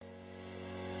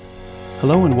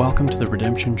Hello and welcome to the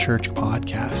Redemption Church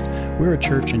podcast. We're a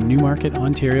church in Newmarket,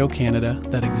 Ontario, Canada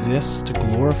that exists to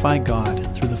glorify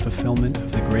God through the fulfillment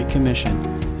of the Great Commission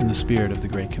in the spirit of the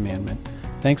Great Commandment.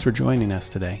 Thanks for joining us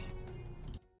today.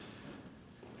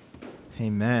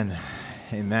 Amen.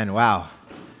 Amen. Wow.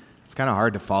 It's kind of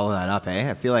hard to follow that up, eh?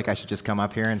 I feel like I should just come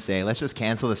up here and say, let's just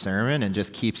cancel the sermon and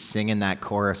just keep singing that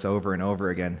chorus over and over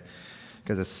again,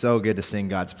 because it's so good to sing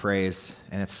God's praise,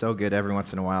 and it's so good every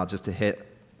once in a while just to hit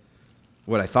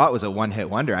what I thought was a one-hit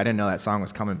wonder. I didn't know that song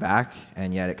was coming back,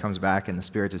 and yet it comes back and the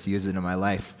Spirit just uses it in my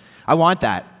life. I want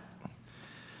that.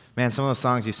 Man, some of those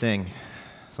songs you sing,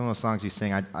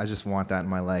 I just want that in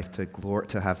my life,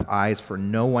 to have eyes for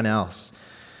no one else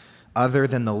other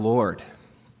than the Lord.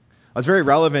 It's very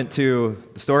relevant to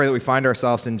the story that we find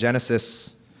ourselves in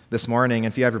Genesis this morning.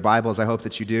 And if you have your Bibles, I hope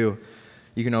that you do.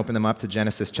 You can open them up to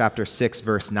Genesis chapter 6,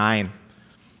 verse 9.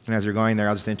 And as you're going there,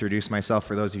 I'll just introduce myself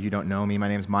for those of you who don't know me. My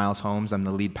name is Miles Holmes. I'm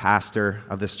the lead pastor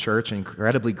of this church.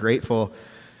 Incredibly grateful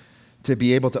to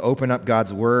be able to open up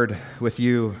God's Word with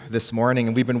you this morning.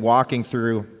 And we've been walking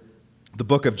through the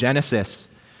book of Genesis.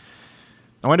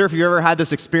 I wonder if you ever had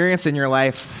this experience in your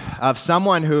life of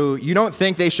someone who you don't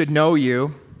think they should know you,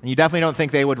 and you definitely don't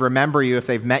think they would remember you if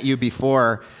they've met you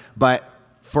before, but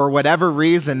for whatever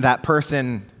reason, that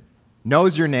person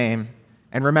knows your name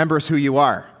and remembers who you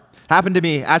are. Happened to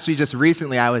me actually just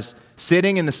recently. I was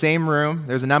sitting in the same room.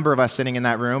 There's a number of us sitting in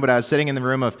that room, but I was sitting in the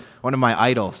room of one of my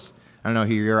idols. I don't know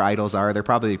who your idols are. They're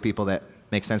probably people that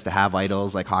make sense to have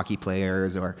idols, like hockey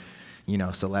players or,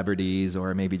 celebrities,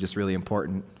 or maybe just really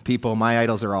important people. My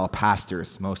idols are all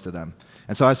pastors, most of them.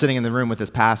 And so I was sitting in the room with this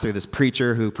pastor, this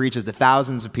preacher who preaches to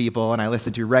thousands of people, and I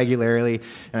listen to regularly,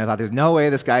 and I thought, there's no way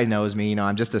this guy knows me.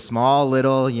 I'm just a small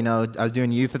little, I was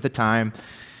doing youth at the time.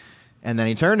 And then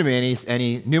he turned to me and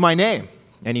he knew my name,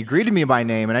 and he greeted me by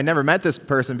name, and I never met this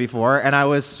person before, and I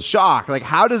was shocked. Like,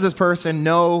 how does this person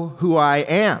know who I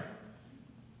am?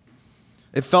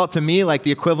 It felt to me like the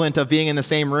equivalent of being in the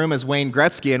same room as Wayne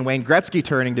Gretzky, and Wayne Gretzky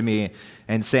turning to me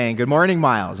and saying, "Good morning,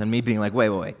 Miles," and me being like,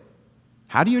 wait,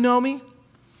 how do you know me?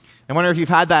 I wonder if you've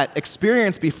had that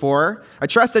experience before. I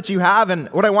trust that you have, and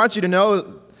what I want you to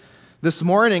know this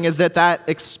morning is that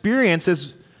experience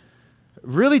is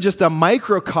really just a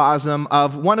microcosm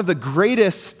of one of the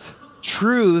greatest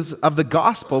truths of the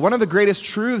gospel, one of the greatest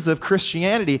truths of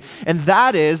Christianity, and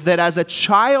that is that as a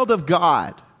child of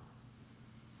God,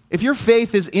 if your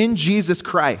faith is in Jesus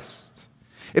Christ,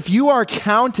 if you are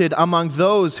counted among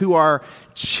those who are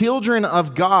children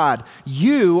of God,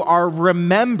 you are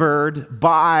remembered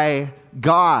by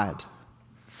God.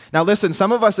 Now listen,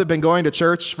 some of us have been going to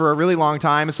church for a really long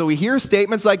time, and so we hear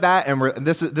statements like that, and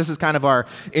this is kind of our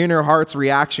inner heart's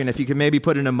reaction. If you can maybe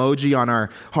put an emoji on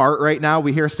our heart right now,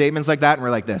 we hear statements like that, and we're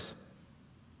like this.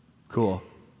 Cool.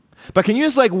 But can you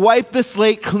just wipe the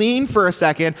slate clean for a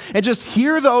second and just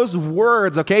hear those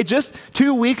words, okay? Just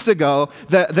 2 weeks ago,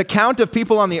 the count of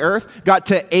people on the earth got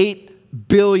to 8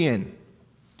 billion.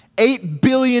 8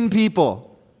 billion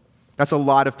people. That's a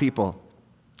lot of people.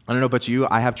 I don't know about you,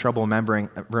 I have trouble remembering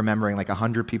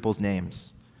 100 people's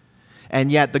names. And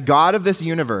yet the God of this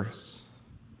universe,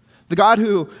 the God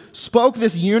who spoke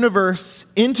this universe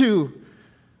into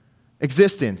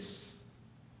existence,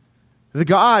 the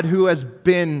God who has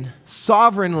been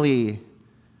sovereignly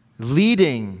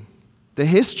leading the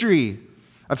history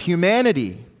of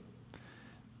humanity,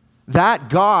 that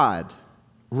God,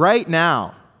 right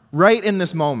now, right in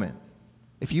this moment,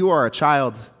 if you are a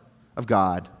child of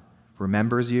God,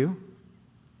 remembers you.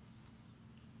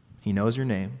 He knows your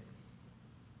name.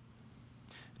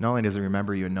 Not only does he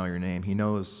remember you and know your name, he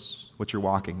knows what you're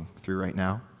walking through right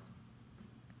now.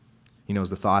 He knows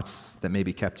the thoughts that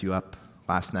maybe kept you up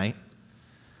last night.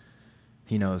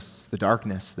 He knows the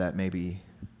darkness that maybe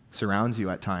surrounds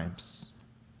you at times.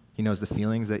 He knows the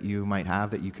feelings that you might have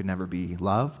that you could never be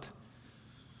loved.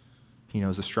 He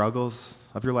knows the struggles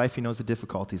of your life. He knows the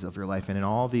difficulties of your life. And in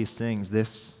all these things,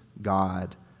 this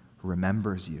God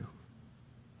remembers you.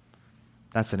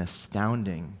 That's an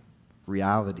astounding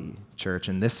reality, church.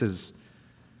 And this is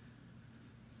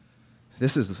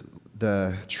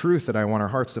the truth that I want our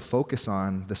hearts to focus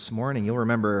on this morning. You'll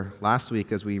remember last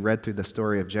week as we read through the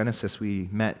story of Genesis, we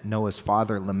met Noah's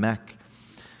father, Lamech.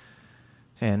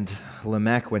 And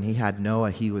Lamech, when he had Noah,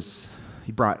 he was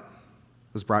brought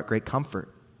great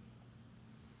comfort.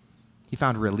 He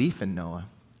found relief in Noah.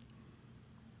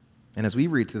 And as we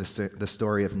read through the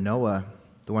story of Noah,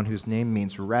 the one whose name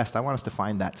means rest, I want us to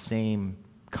find that same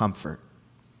comfort,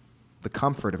 the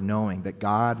comfort of knowing that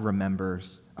God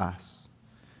remembers us.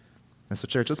 And so,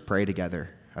 church, let's pray together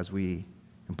as we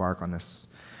embark on this.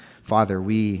 Father,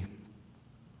 we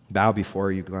bow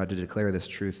before you, God, to declare this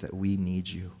truth that we need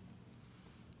you.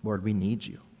 Lord, we need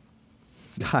you.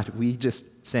 God, we just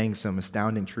sang some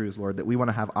astounding truths, Lord, that we want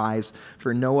to have eyes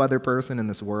for no other person in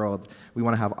this world. We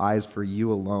want to have eyes for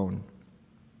you alone.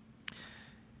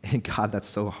 And God, that's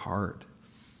so hard.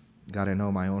 God, I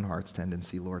know my own heart's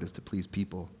tendency, Lord, is to please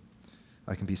people.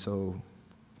 I can be so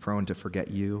prone to forget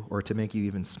you or to make you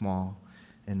even small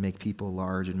and make people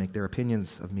large and make their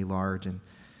opinions of me large.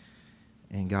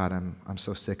 And God, I'm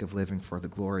so sick of living for the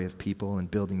glory of people and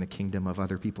building the kingdom of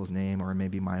other people's name or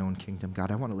maybe my own kingdom.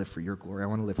 God, I want to live for your glory. I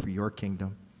want to live for your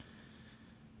kingdom.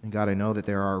 And God, I know that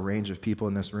there are a range of people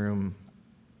in this room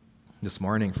this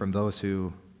morning, from those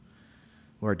who,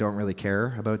 Lord, don't really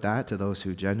care about that, to those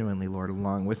who genuinely, Lord,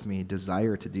 along with me,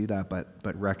 desire to do that,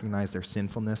 but recognize their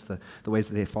sinfulness, the ways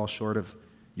that they fall short of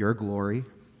your glory.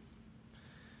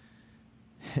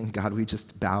 And God, we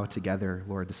just bow together,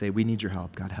 Lord, to say, we need your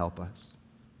help. God, help us.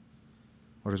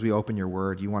 Lord, as we open your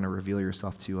word, you want to reveal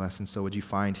yourself to us, and so would you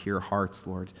find here hearts,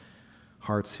 Lord,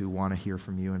 hearts who want to hear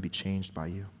from you and be changed by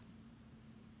you.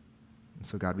 And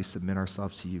so, God, we submit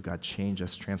ourselves to you. God, change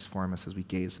us, transform us as we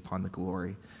gaze upon the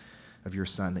glory of your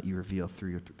Son that you reveal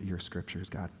through your scriptures,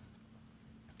 God.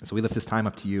 And so we lift this time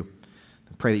up to you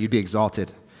and pray that you'd be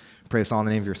exalted. Pray this all in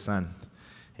the name of your Son.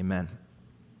 Amen.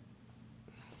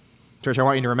 Church, I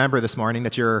want you to remember this morning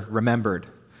that you're remembered.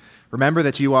 Remember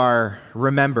that you are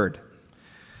remembered.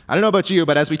 I don't know about you,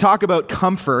 but as we talk about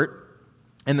comfort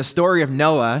in the story of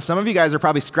Noah, some of you guys are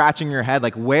probably scratching your head,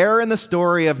 like, where in the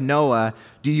story of Noah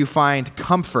do you find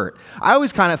comfort? I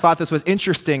always kind of thought this was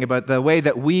interesting about the way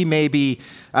that we maybe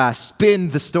spin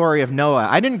the story of Noah.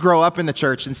 I didn't grow up in the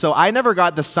church, and so I never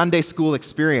got the Sunday school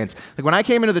experience. Like, when I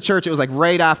came into the church, it was like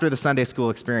right after the Sunday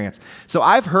school experience. So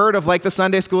I've heard of like the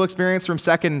Sunday school experience from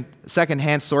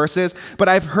secondhand sources, but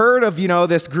I've heard of,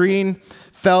 this green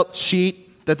felt sheet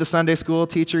that the Sunday school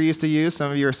teacher used to use.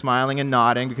 Some of you are smiling and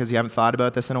nodding because you haven't thought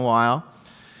about this in a while.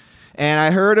 And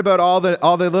I heard about all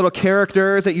the little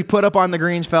characters that you put up on the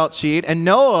green felt sheet, and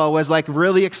Noah was like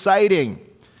really exciting.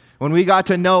 When we got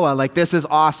to Noah, like, this is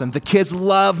awesome. The kids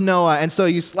love Noah, and so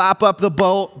you slap up the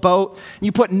boat, and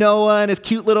you put Noah and his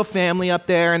cute little family up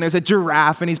there, and there's a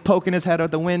giraffe, and he's poking his head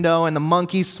out the window, and the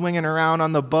monkey's swinging around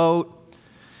on the boat.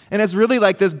 And it's really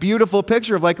like this beautiful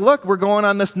picture of like, look, we're going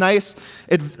on this nice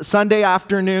Sunday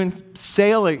afternoon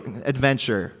sailing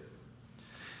adventure.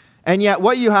 And yet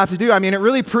what you have to do, it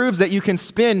really proves that you can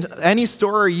spin any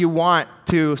story you want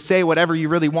to say whatever you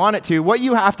really want it to. What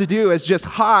you have to do is just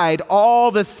hide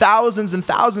all the thousands and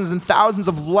thousands and thousands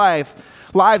of lives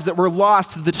that were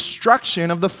lost to the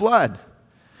destruction of the flood.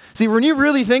 See, when you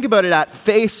really think about it at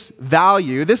face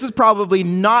value, this is probably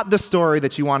not the story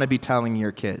that you want to be telling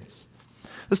your kids.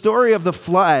 The story of the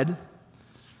flood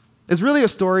is really a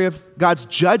story of God's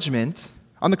judgment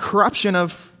on the corruption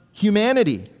of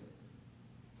humanity.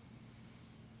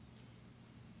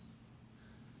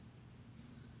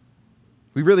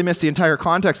 We really miss the entire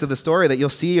context of the story that you'll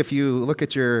see if you look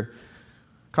at your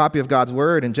copy of God's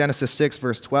word in Genesis 6,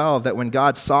 verse 12, that when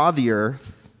God saw the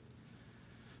earth,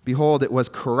 behold, it was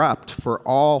corrupt, for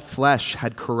all flesh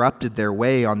had corrupted their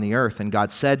way on the earth. And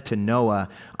God said to Noah,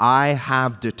 I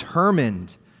have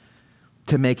determined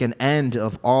to make an end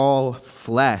of all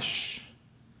flesh,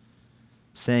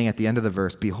 saying at the end of the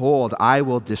verse, behold, I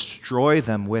will destroy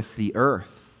them with the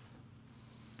earth.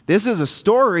 This is a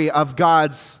story of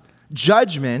God's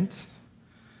judgment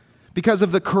because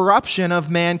of the corruption of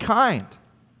mankind.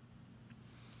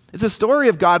 It's a story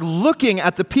of God looking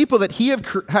at the people that he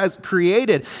has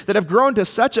created that have grown to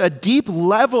such a deep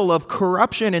level of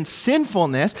corruption and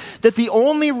sinfulness that the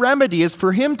only remedy is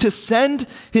for him to send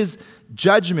his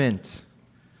judgment,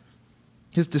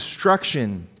 his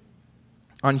destruction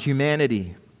on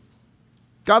humanity.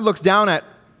 God looks down at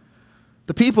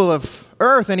the people of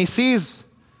earth and he sees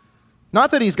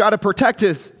not that he's got to protect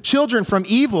his children from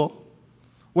evil.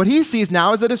 What he sees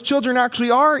now is that his children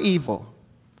actually are evil.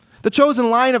 The chosen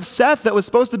line of Seth that was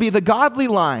supposed to be the godly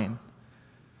line,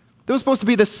 that was supposed to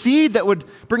be the seed that would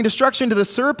bring destruction to the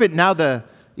serpent, now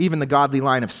even the godly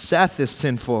line of Seth is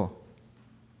sinful.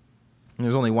 And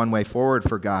there's only one way forward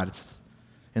for God. It's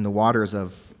in the waters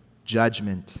of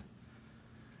judgment.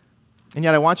 And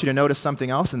yet I want you to notice something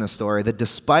else in this story, that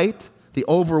despite the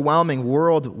overwhelming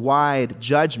worldwide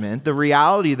judgment, the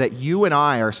reality that you and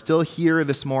I are still here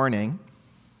this morning,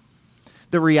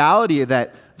 the reality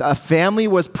that a family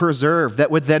was preserved that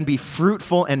would then be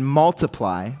fruitful and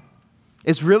multiply,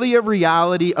 is really a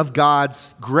reality of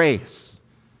God's grace.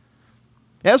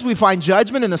 Yes, we find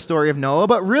judgment in the story of Noah,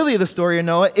 but really the story of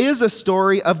Noah is a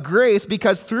story of grace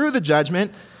because through the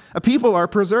judgment, a people are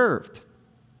preserved.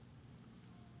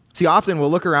 See, often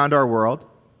we'll look around our world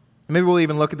Maybe we'll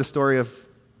even look at the story of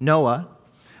Noah.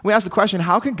 We ask the question,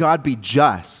 how can God be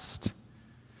just?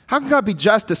 How can God be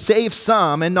just to save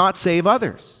some and not save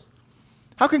others?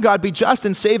 How can God be just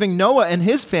in saving Noah and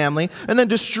his family and then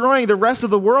destroying the rest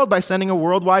of the world by sending a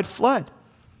worldwide flood?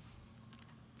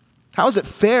 How is it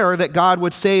fair that God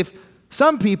would save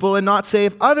some people and not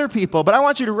save other people? But I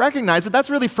want you to recognize that that's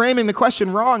really framing the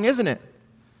question wrong, isn't it?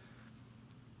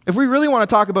 If we really want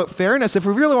to talk about fairness, if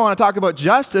we really want to talk about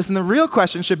justice, then the real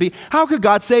question should be, how could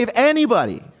God save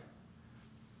anybody?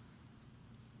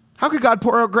 How could God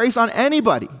pour out grace on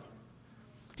anybody?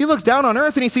 He looks down on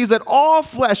earth and he sees that all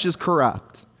flesh is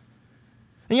corrupt.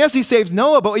 And yes, he saves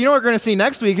Noah, but you know what we're going to see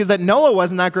next week is that Noah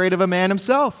wasn't that great of a man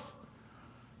himself.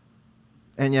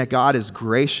 And yet God is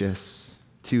gracious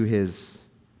to his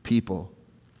people.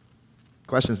 The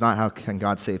question is not how can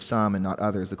God save some and not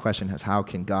others. The question is how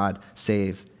can God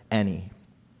save any?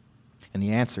 And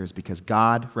the answer is because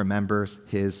God remembers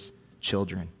his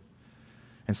children.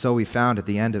 And so we found at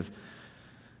the end of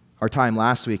our time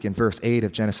last week in verse 8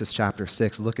 of Genesis chapter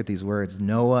 6, look at these words.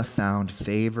 Noah found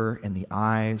favor in the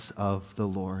eyes of the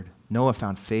Lord. Noah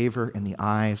found favor in the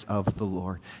eyes of the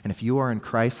Lord. And if you are in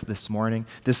Christ this morning,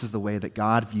 this is the way that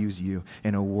God views you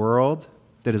in a world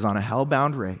that is on a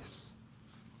hell-bound race.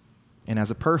 And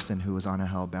as a person who is on a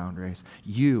hell-bound race,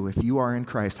 you, if you are in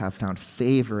Christ, have found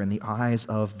favor in the eyes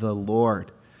of the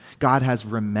Lord. God has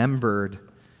remembered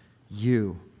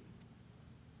you.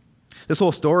 This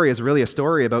whole story is really a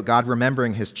story about God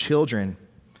remembering his children.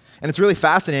 And it's really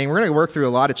fascinating. We're going to work through a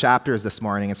lot of chapters this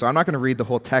morning, and so I'm not going to read the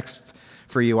whole text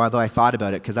for you, although I thought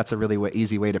about it, because that's a really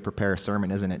easy way to prepare a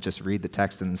sermon, isn't it? Just read the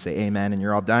text and say amen, and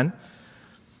you're all done.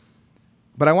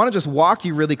 But I want to just walk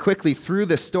you really quickly through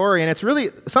this story, and it's really,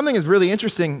 something is really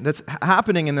interesting that's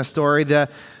happening in this story. The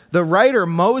writer,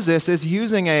 Moses, is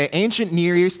using an ancient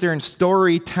Near Eastern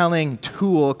storytelling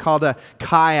tool called a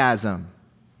chiasm.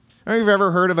 I don't know if you've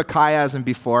ever heard of a chiasm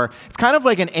before. It's kind of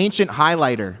like an ancient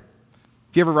highlighter.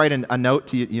 If you ever write a note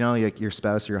to your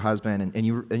spouse or your husband,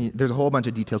 and there's a whole bunch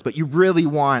of details, but you really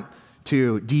want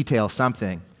to detail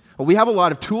something. Well, we have a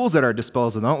lot of tools at our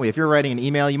disposal, don't we? If you're writing an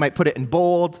email, you might put it in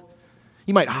bold.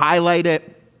 You might highlight it.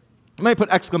 You might put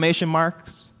exclamation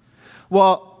marks.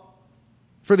 Well,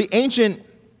 for the ancient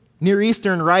Near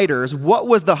Eastern writers, what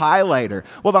was the highlighter?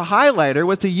 Well, the highlighter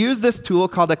was to use this tool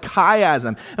called a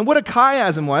chiasm. And what a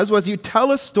chiasm was you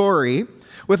tell a story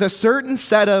with a certain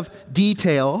set of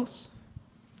details,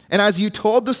 and as you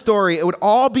told the story, it would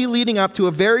all be leading up to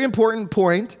a very important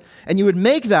point, and you would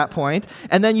make that point,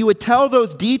 and then you would tell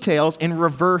those details in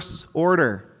reverse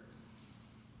order.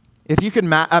 If you can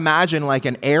imagine like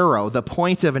an arrow, the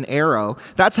point of an arrow,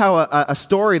 that's how a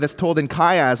story that's told in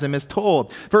chiasm is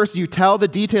told. First, you tell the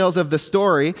details of the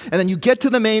story, and then you get to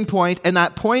the main point, and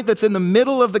that point that's in the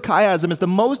middle of the chiasm is the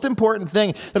most important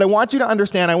thing that I want you to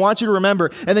understand, I want you to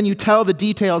remember, and then you tell the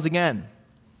details again.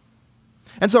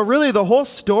 And so really the whole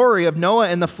story of Noah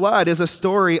and the flood is a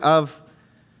story of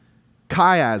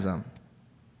chiasm.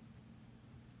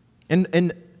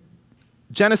 In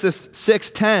Genesis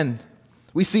 6:10,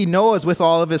 we see Noah's with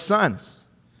all of his sons.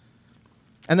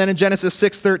 And then in Genesis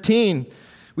 6:13,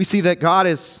 we see that God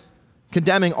is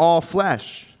condemning all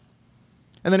flesh.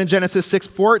 And then in Genesis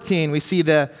 6:14, we see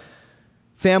the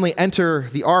family enter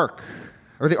the ark,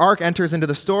 or the ark enters into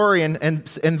the story. And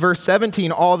in verse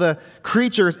 17, all the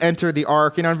creatures enter the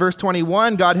ark. And in verse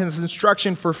 21, God has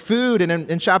instruction for food. And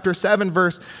in chapter 7,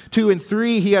 verse 2 and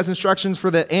 3, he has instructions for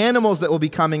the animals that will be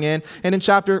coming in. And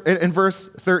in verse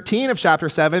 13 of chapter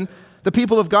 7, the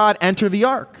people of God enter the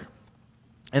ark,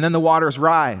 and then the waters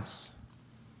rise.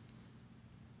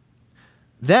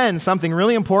 Then something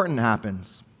really important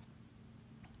happens.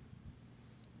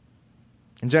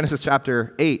 In Genesis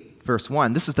chapter 8, verse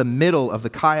 1, this is the middle of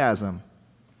the chiasm.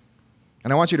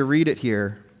 And I want you to read it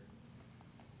here.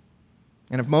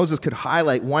 And if Moses could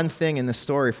highlight one thing in this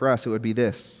story for us, it would be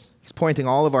this. He's pointing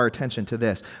all of our attention to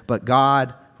this. But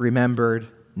God remembered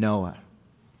Noah.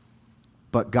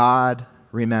 But God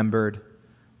remembered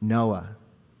Noah.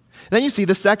 Then you see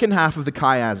the second half of the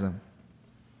chiasm.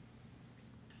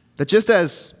 That just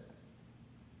as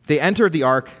they entered the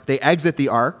ark, they exit the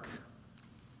ark.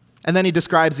 And then he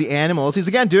describes the animals. He's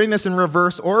again doing this in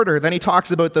reverse order. Then he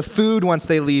talks about the food once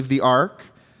they leave the ark.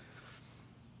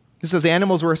 He says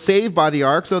animals were saved by the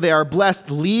ark, so they are blessed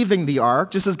leaving the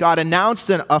ark. Just as God announced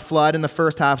a flood in the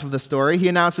first half of the story, he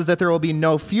announces that there will be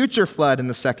no future flood in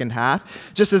the second half.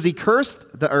 Just as he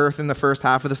cursed the earth in the first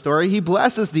half of the story, he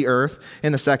blesses the earth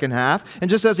in the second half. And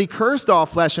just as he cursed all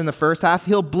flesh in the first half,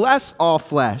 he'll bless all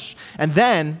flesh. And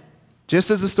then,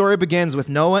 just as the story begins with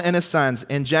Noah and his sons,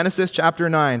 in Genesis chapter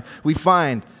 9, we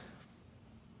find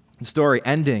the story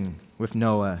ending with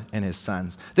Noah and his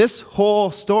sons. This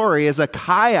whole story is a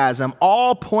chiasm,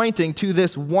 all pointing to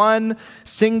this one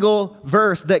single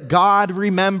verse that God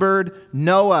remembered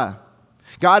Noah.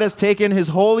 God has taken his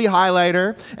holy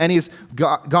highlighter and he's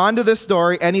gone to this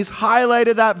story and he's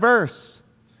highlighted that verse.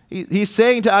 He's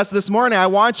saying to us this morning, I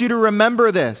want you to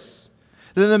remember this.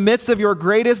 That in the midst of your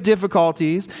greatest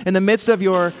difficulties, in the midst of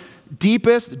your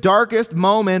deepest, darkest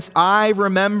moments, I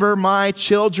remember my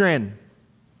children.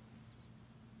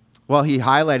 Well, he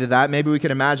highlighted that. Maybe we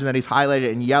can imagine that he's highlighted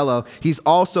it in yellow. He's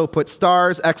also put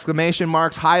stars, exclamation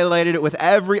marks, highlighted it with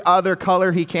every other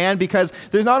color he can, because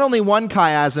there's not only one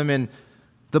chiasm in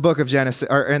the book of Genesis,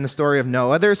 or in the story of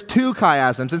Noah, there's two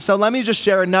chiasms. And so let me just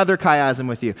share another chiasm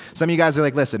with you. Some of you guys are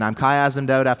like, listen, I'm chiasmed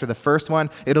out after the first one.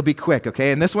 It'll be quick,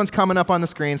 okay? And this one's coming up on the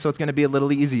screen, so it's going to be a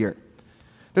little easier.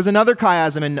 There's another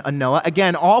chiasm in Noah,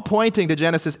 again, all pointing to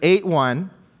Genesis 8:1.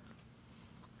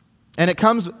 And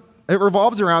it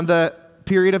revolves around the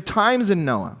period of times in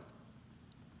Noah.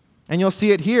 And you'll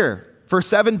see it here. For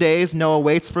 7 days, Noah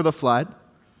waits for the flood.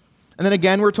 And then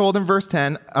again, we're told in verse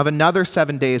 10 of another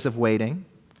 7 days of waiting.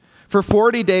 For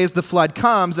 40 days, the flood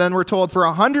comes. Then we're told for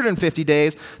 150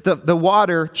 days, the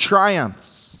water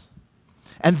triumphs.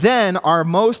 And then our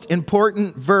most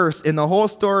important verse in the whole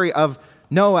story of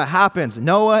Noah happens.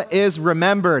 Noah is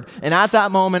remembered. And at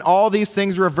that moment, all these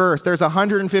things reverse. There's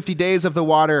 150 days of the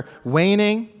water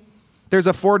waning. There's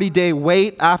a 40-day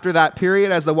wait after that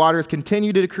period as the waters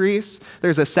continue to decrease.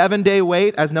 There's a 7-day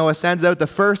wait as Noah sends out the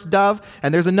first dove.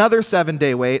 And there's another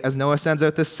 7-day wait as Noah sends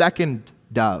out the second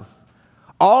dove.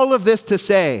 All of this to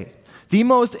say, the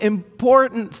most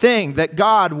important thing that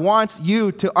God wants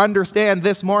you to understand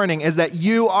this morning is that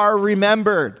you are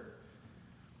remembered.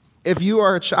 If you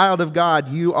are a child of God,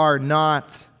 you are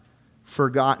not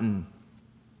forgotten.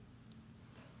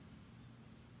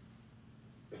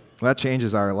 Well, that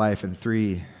changes our life in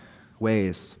 3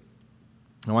 ways.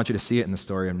 I want you to see it in the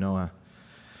story of Noah.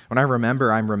 When I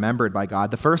remember, I'm remembered by God.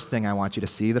 The first thing I want you to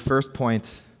see, the first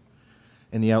point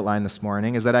in the outline this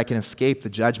morning, is that I can escape the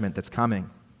judgment that's coming.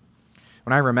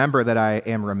 When I remember that I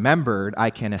am remembered, I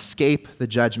can escape the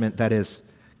judgment that is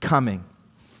coming.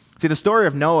 See, the story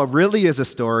of Noah really is a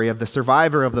story of the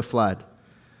survivor of the flood.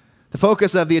 The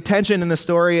focus of the attention in the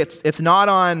story, it's not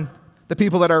on the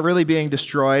people that are really being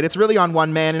destroyed. It's really on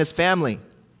one man and his family.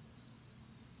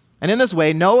 And in this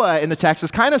way, Noah in the text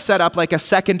is kind of set up like a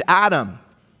second Adam.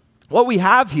 What we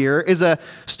have here is a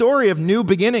story of new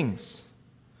beginnings.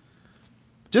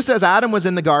 Just as Adam was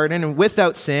in the garden and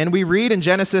without sin, we read in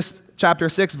Genesis chapter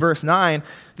 6, verse 9,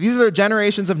 these are the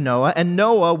generations of Noah, and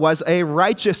Noah was a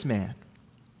righteous man.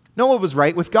 Noah was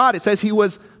right with God. It says he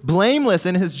was blameless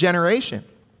in his generation.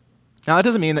 Now, that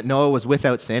doesn't mean that Noah was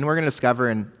without sin. We're going to discover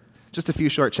in just a few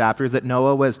short chapters that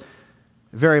Noah was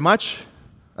very much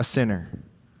a sinner.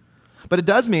 But it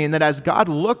does mean that as God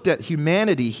looked at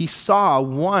humanity, he saw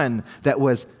one that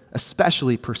was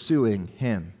especially pursuing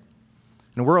him.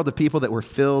 In a world of people that were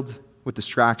filled with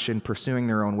distraction, pursuing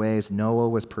their own ways, Noah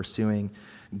was pursuing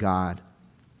God.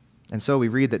 And so we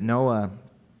read that Noah,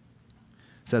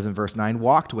 says in verse 9,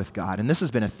 walked with God. And this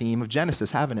has been a theme of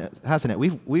Genesis, hasn't it?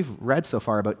 We've read so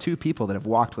far about 2 people that have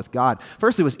walked with God.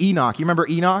 First, it was Enoch. You remember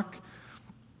Enoch?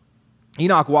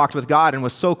 Enoch walked with God and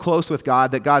was so close with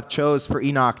God that God chose for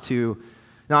Enoch to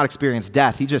not experience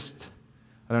death.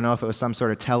 I don't know if it was some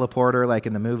sort of teleporter like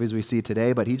in the movies we see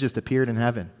today, but he just appeared in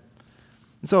heaven.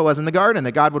 And so it was in the garden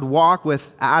that God would walk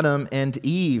with Adam and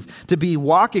Eve. To be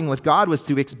walking with God was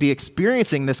to be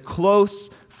experiencing this close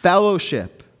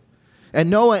fellowship. And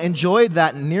Noah enjoyed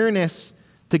that nearness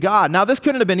to God. Now, this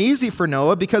couldn't have been easy for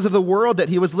Noah because of the world that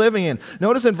he was living in.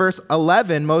 Notice in verse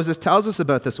 11, Moses tells us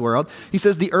about this world. He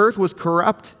says the earth was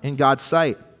corrupt in God's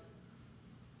sight.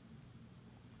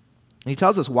 And he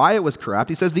tells us why it was corrupt.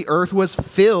 He says the earth was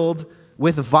filled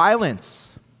with violence.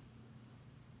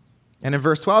 And in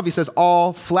verse 12, he says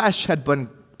all flesh had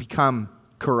become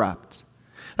corrupt.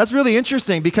 That's really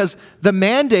interesting because the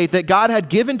mandate that God had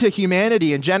given to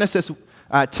humanity in Genesis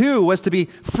 2 was to be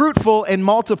fruitful and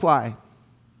multiply.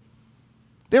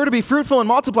 They were to be fruitful and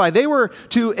multiply. They were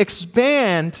to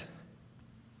expand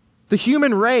the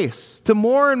human race to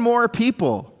more and more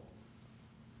people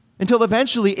until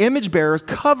eventually image bearers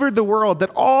covered the world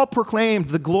that all proclaimed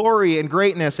the glory and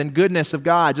greatness and goodness of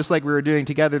God, just like we were doing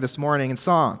together this morning in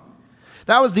song.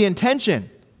 That was the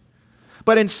intention.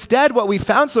 But instead, what we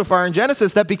found so far in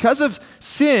Genesis, that because of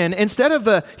sin, instead of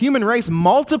the human race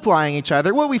multiplying each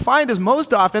other, what we find is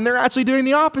most often they're actually doing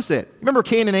the opposite. Remember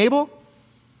Cain and Abel?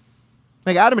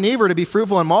 Like Adam and Eve are to be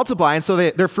fruitful and multiply, and so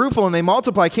they're fruitful and they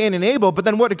multiply Cain and Abel, but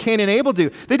then what do Cain and Abel do?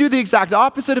 They do the exact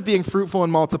opposite of being fruitful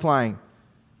and multiplying.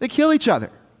 They kill each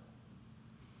other.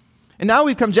 And now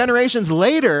we've come generations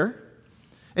later,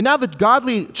 and now the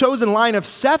godly chosen line of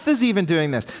Seth is even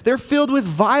doing this. They're filled with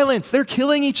violence. They're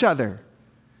killing each other.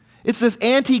 It's this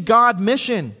anti-God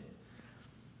mission.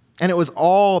 And it was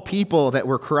all people that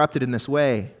were corrupted in this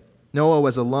way. Noah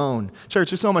was alone.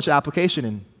 Church, there's so much application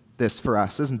in this for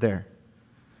us, isn't there?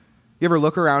 You ever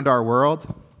look around our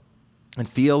world and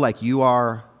feel like you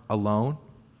are alone?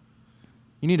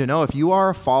 You need to know, if you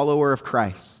are a follower of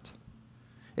Christ,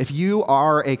 if you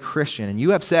are a Christian and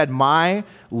you have said, my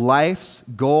life's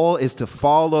goal is to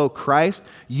follow Christ,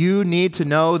 you need to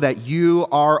know that you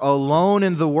are alone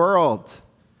in the world.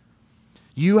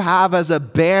 You have as a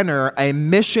banner a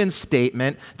mission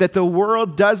statement that the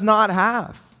world does not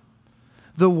have.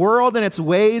 The world and its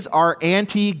ways are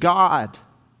anti-God.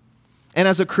 And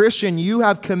as a Christian, you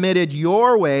have committed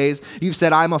your ways. You've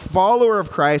said, I'm a follower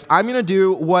of Christ. I'm going to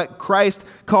do what Christ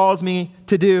calls me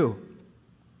to do.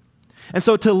 And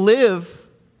so to live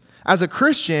as a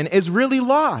Christian is really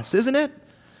loss, isn't it?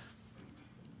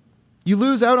 You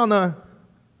lose out on the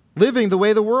living the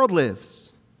way the world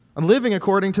lives, on living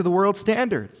according to the world's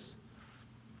standards.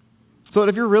 So that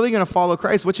if you're really going to follow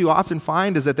Christ, what you often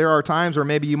find is that there are times where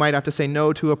maybe you might have to say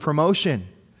no to a promotion.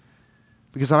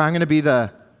 Because if I'm going to be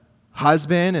the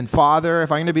husband and father,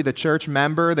 if I'm going to be the church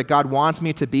member that God wants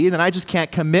me to be, then I just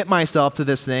can't commit myself to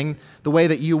this thing the way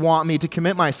that you want me to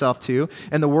commit myself to.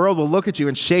 And the world will look at you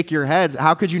and shake your heads.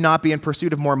 How could you not be in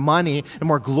pursuit of more money and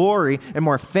more glory and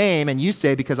more fame? And you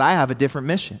say, because I have a different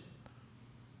mission.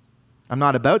 I'm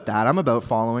not about that. I'm about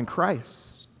following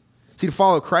Christ. See, to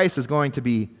follow Christ is going to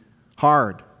be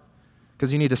hard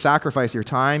because you need to sacrifice your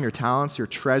time, your talents, your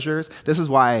treasures. This is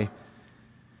why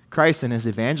Christ in his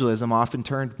evangelism often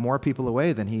turned more people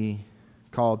away than he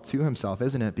called to himself,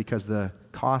 isn't it? Because the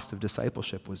cost of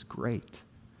discipleship was great.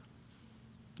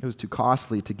 It was too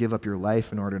costly to give up your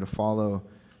life in order to follow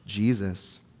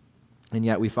Jesus. And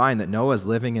yet we find that Noah's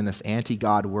living in this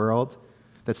anti-God world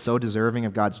that's so deserving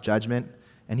of God's judgment,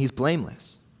 and he's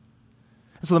blameless.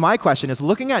 And so my question is,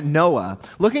 looking at Noah,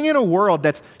 looking in a world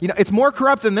that's, it's more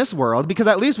corrupt than this world, because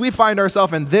at least we find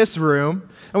ourselves in this room,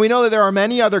 and we know that there are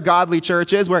many other godly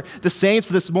churches where the saints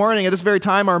this morning at this very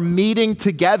time are meeting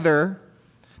together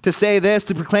to say this,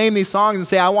 to proclaim these songs and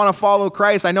say, I want to follow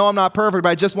Christ. I know I'm not perfect, but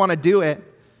I just want to do it.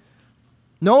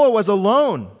 Noah was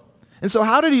alone. And so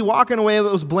how did he walk in a way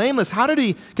that was blameless? How did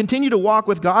he continue to walk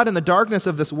with God in the darkness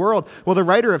of this world? Well, the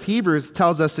writer of Hebrews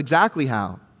tells us exactly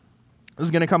how. This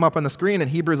is going to come up on the screen in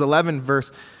Hebrews 11,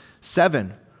 verse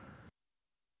 7.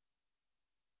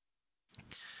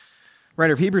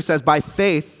 Writer of Hebrews says, by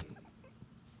faith,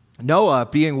 Noah,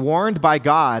 being warned by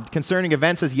God concerning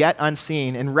events as yet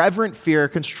unseen, in reverent fear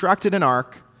constructed an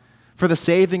ark for the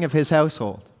saving of his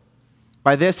household.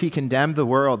 By this he condemned the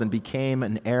world and became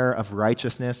an heir of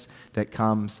righteousness that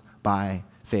comes by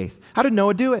faith. How did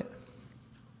Noah do it?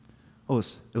 It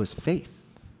was faith.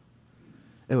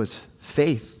 It was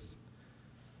faith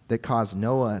that caused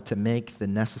Noah to make the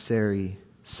necessary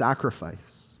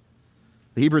sacrifice.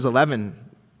 The Hebrews 11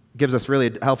 gives us really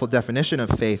a helpful definition of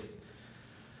faith.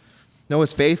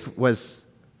 Noah's faith was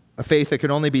a faith that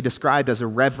could only be described as a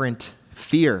reverent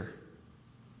fear.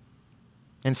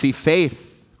 And see,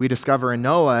 faith, we discover in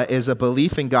Noah, is a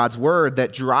belief in God's word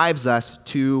that drives us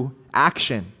to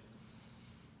action.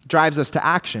 Drives us to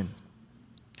action.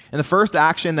 And the first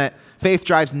action that faith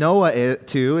drives Noah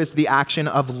to is the action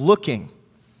of looking.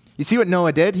 You see what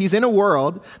Noah did? He's in a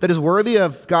world that is worthy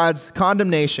of God's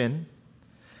condemnation,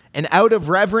 and out of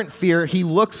reverent fear, he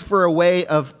looks for a way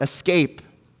of escape.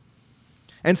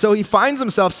 And so he finds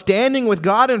himself standing with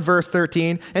God in verse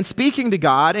 13 and speaking to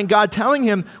God, and God telling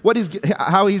him he's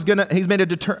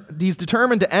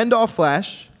determined to end all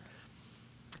flesh,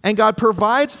 and God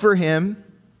provides for him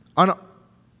on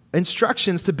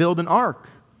instructions to build an ark,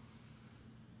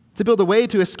 to build a way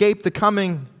to escape the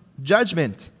coming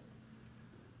judgment.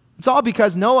 It's all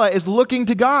because Noah is looking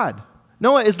to God.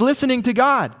 Noah is listening to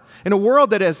God. In a world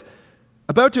that is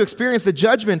about to experience the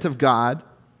judgment of God,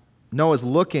 Noah's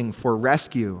looking for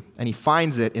rescue, and he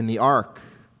finds it in the ark.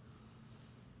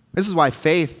 This is why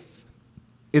faith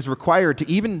is required to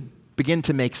even begin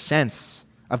to make sense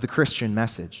of the Christian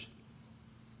message.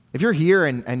 If you're here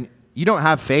and you don't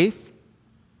have faith,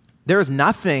 there is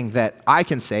nothing that I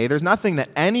can say, there's nothing that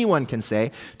anyone can say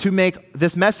to make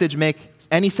this message make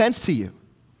any sense to you.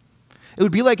 It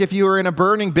would be like if you were in a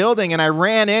burning building and I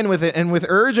ran in with it and with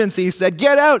urgency said,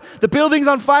 get out, the building's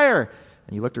on fire.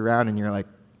 And you looked around and you're like,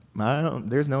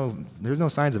 there's no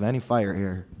signs of any fire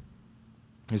here.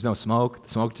 There's no smoke. The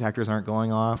smoke detectors aren't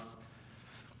going off.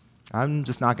 I'm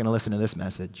just not going to listen to this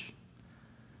message.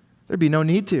 There'd be no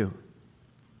need to.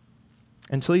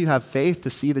 Until you have faith to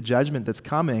see the judgment that's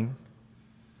coming,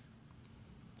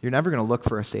 You're never going to look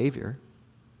for a Savior.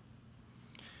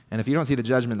 And if you don't see the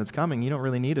judgment that's coming, you don't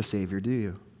really need a Savior, do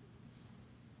you?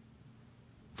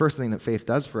 First thing that faith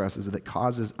does for us is that it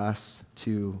causes us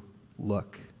to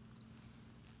look.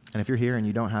 And if you're here and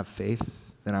you don't have faith,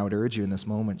 then I would urge you in this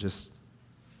moment just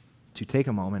to take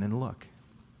a moment and look.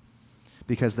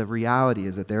 Because the reality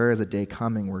is that there is a day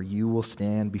coming where you will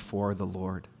stand before the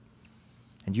Lord.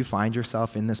 And you find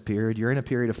yourself in this period, you're in a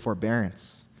period of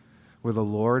forbearance, where the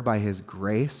Lord, by His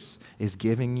grace, is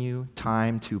giving you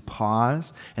time to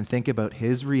pause and think about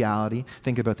His reality,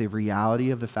 think about the reality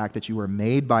of the fact that you were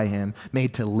made by Him,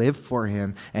 made to live for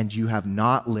Him, and you have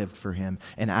not lived for Him.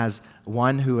 And as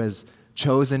one who has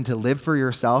chosen to live for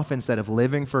yourself instead of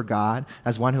living for God,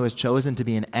 as one who has chosen to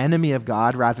be an enemy of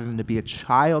God rather than to be a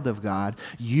child of God,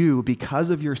 you, because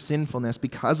of your sinfulness,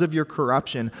 because of your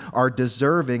corruption, are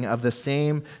deserving of the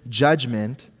same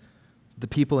judgment the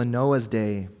people in Noah's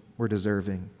day were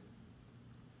deserving.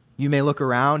 You may look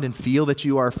around and feel that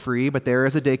you are free, but there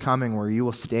is a day coming where you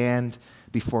will stand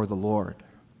before the Lord.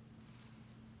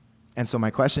 And so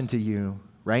my question to you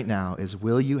right now is,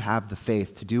 will you have the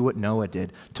faith to do what Noah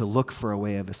did, to look for a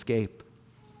way of escape,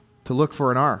 to look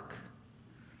for an ark?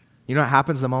 You know what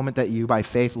happens the moment that you, by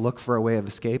faith, look for a way of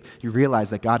escape? You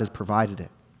realize that God has provided it.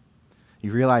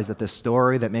 You realize that the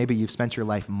story that maybe you've spent your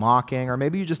life mocking, or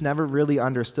maybe you just never really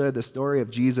understood, the story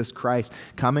of Jesus Christ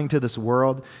coming to this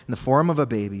world in the form of a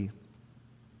baby,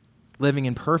 living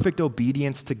in perfect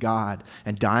obedience to God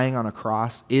and dying on a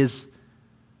cross, is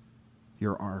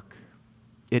your ark.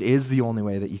 It is the only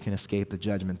way that you can escape the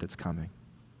judgment that's coming.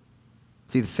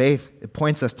 See, the faith, it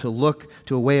points us to look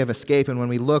to a way of escape, and when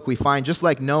we look, we find, just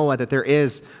like Noah, that there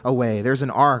is a way. There's an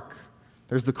ark.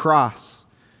 There's the cross.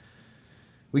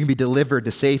 We can be delivered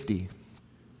to safety.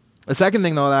 The second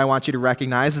thing, though, that I want you to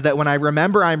recognize is that when I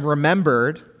remember I'm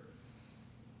remembered,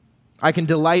 I can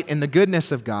delight in the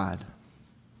goodness of God.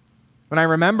 When I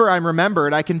remember I'm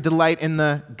remembered, I can delight in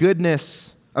the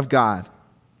goodness of God.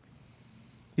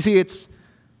 You see, it's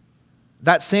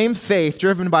that same faith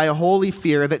driven by a holy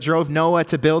fear that drove Noah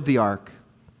to build the ark.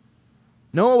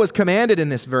 Noah was commanded in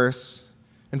this verse,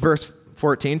 in verse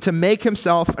 14, to make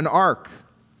himself an ark.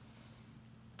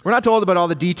 We're not told about all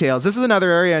the details. This is another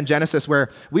area in Genesis where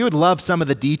we would love some of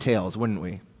the details, wouldn't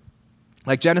we?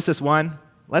 Like Genesis 1,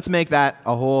 let's make that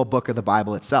a whole book of the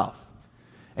Bible itself.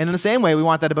 And in the same way, we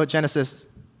want that about Genesis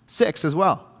 6 as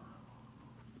well.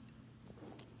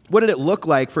 What did it look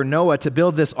like for Noah to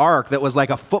build this ark that was like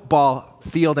a football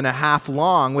field and a half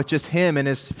long with just him and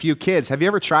his few kids? Have you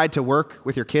ever tried to work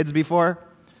with your kids before?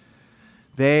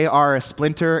 They are a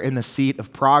splinter in the seat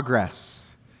of progress.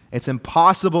 It's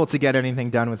impossible to get anything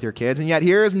done with your kids. And yet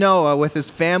here is Noah with his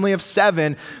family of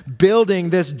 7 building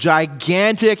this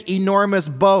gigantic, enormous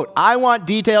boat. I want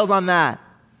details on that.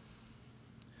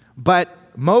 But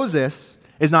Moses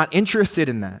is not interested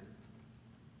in that.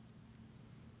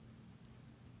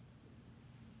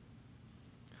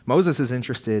 Moses is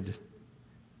interested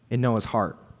in Noah's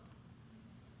heart.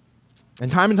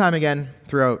 And time again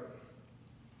throughout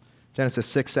Genesis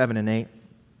 6, 7, and 8,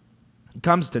 he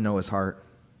comes to Noah's heart.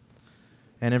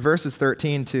 And in verses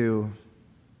 13 to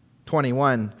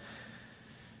 21,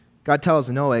 God tells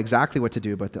Noah exactly what to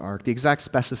do about the ark, the exact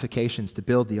specifications to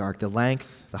build the ark, the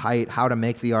length, the height, how to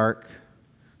make the ark,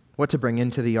 what to bring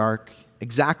into the ark,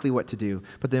 exactly what to do.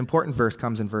 But the important verse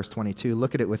comes in verse 22.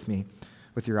 Look at it with me,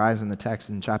 with your eyes in the text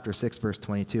in chapter 6, verse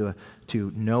 22.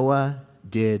 To Noah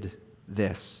did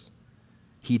this.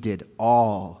 He did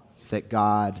all that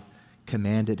God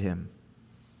commanded him.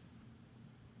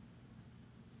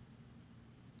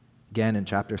 Again, in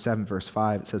chapter 7, verse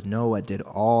 5, it says, Noah did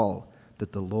all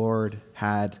that the Lord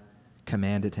had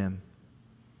commanded him.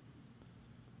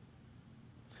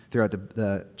 Throughout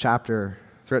chapter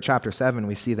 7,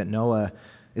 we see that Noah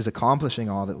is accomplishing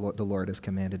all that the Lord has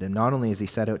commanded him. Not only is he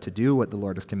set out to do what the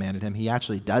Lord has commanded him, he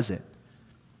actually does it.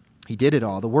 He did it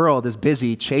all. The world is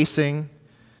busy chasing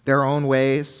their own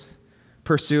ways,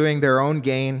 pursuing their own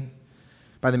gain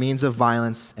by the means of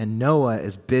violence, and Noah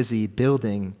is busy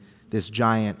building this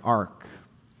giant ark.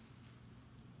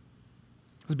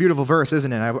 It's a beautiful verse,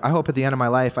 isn't it? I hope at the end of my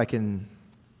life I can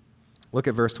look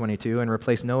at verse 22 and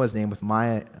replace Noah's name with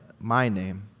my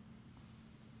name.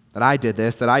 That I did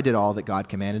this, that I did all that God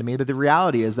commanded me, but the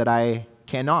reality is that I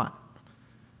cannot.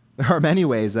 There are many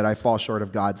ways that I fall short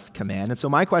of God's command. And so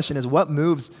my question is, what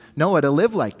moves Noah to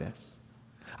live like this?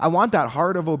 I want that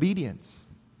heart of obedience.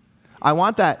 I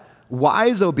want that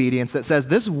wise obedience that says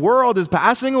this world is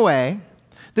passing away.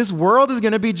 This world is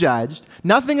going to be judged.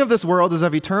 Nothing of this world is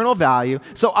of eternal value.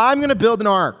 So I'm going to build an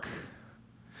ark.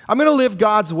 I'm going to live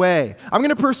God's way. I'm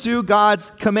going to pursue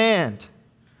God's command.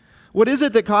 What is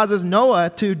it that causes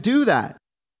Noah to do that?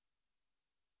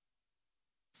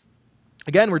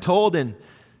 Again, we're told in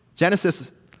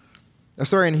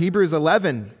in Hebrews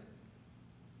 11,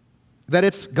 that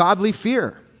it's godly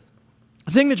fear.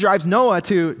 The thing that drives Noah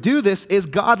to do this is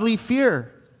godly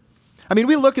fear. I mean,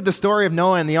 we look at the story of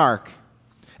Noah and the ark,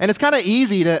 and it's kind of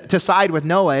easy to side with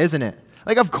Noah, isn't it?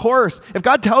 Like, of course, if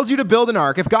God tells you to build an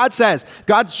ark, if God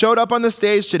showed up on the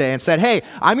stage today and said, hey,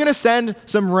 I'm going to send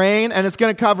some rain, and it's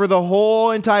going to cover the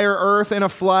whole entire earth in a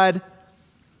flood.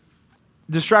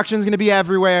 Destruction's going to be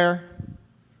everywhere.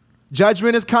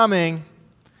 Judgment is coming.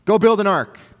 Go build an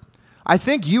ark. I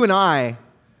think you and I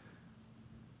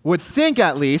would think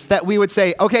at least that we would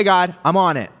say, okay, God, I'm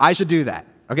on it. I should do that.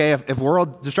 Okay, if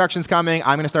world destruction's coming,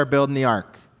 I'm going to start building the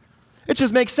ark. It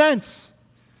just makes sense.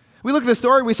 We look at the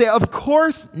story, we say, of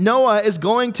course Noah is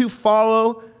going to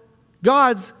follow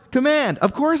God's command.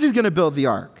 Of course he's going to build the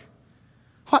ark.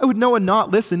 Why would Noah not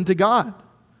listen to God?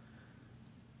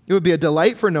 It would be a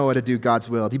delight for Noah to do God's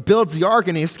will. He builds the ark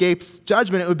and he escapes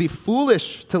judgment. It would be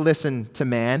foolish to listen to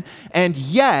man. And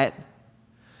yet,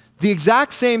 the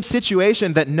exact same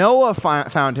situation that Noah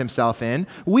found himself in,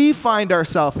 we find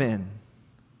ourselves in.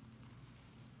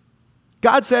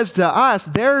 God says to us,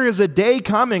 there is a day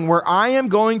coming where I am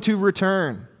going to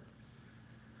return.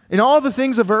 And all the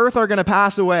things of earth are going to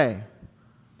pass away.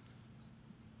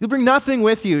 You'll bring nothing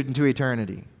with you into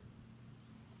eternity.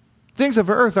 Things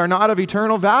of earth are not of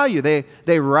eternal value.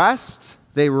 They rust,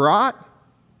 they rot.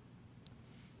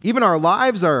 Even our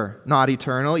lives are not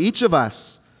eternal. Each of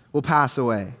us will pass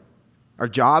away. Our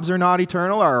jobs are not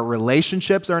eternal. Our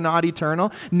relationships are not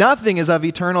eternal. Nothing is of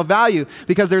eternal value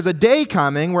because there's a day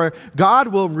coming where God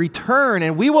will return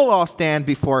and we will all stand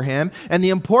before him. And the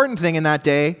important thing in that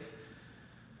day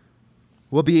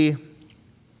will be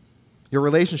your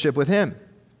relationship with him,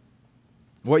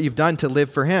 what you've done to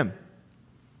live for him.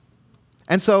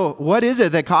 And so what is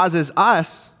it that causes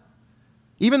us,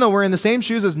 even though we're in the same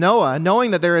shoes as Noah,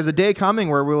 knowing that there is a day coming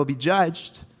where we will be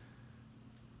judged,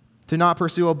 to not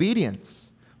pursue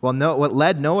obedience? Well, what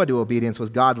led Noah to obedience was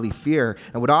godly fear,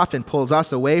 and what often pulls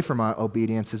us away from our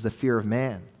obedience is the fear of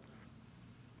man.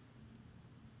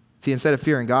 See, instead of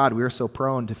fearing God, we are so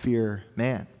prone to fear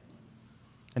man.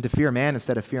 And to fear man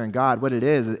instead of fearing God, what it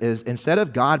is instead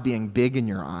of God being big in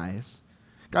your eyes,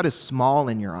 God is small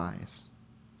in your eyes.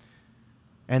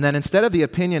 And then instead of the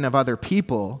opinion of other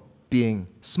people being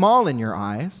small in your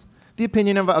eyes, the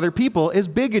opinion of other people is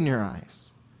big in your eyes.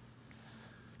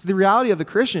 So the reality of the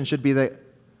Christian should be that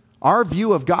our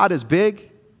view of God is big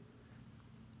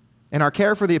and our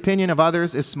care for the opinion of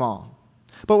others is small.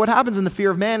 But what happens in the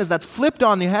fear of man is that's flipped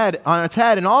on its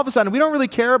head, and all of a sudden we don't really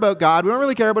care about God, we don't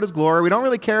really care about his glory, we don't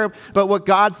really care about what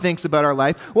God thinks about our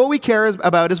life. What we care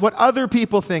about is what other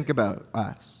people think about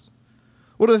us.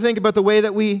 What do they think about the way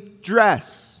that we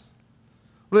dress?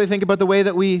 What do they think about the way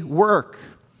that we work?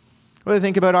 What do they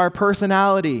think about our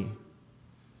personality?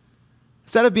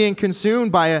 Instead of being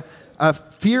consumed by a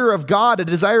fear of God, a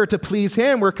desire to please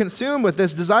him, we're consumed with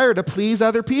this desire to please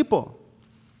other people.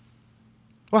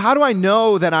 Well, how do I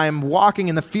know that I'm walking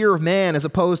in the fear of man as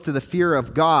opposed to the fear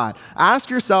of God? Ask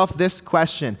yourself this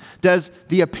question. Does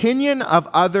the opinion of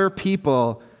other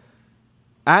people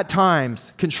at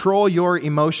times control your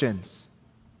emotions?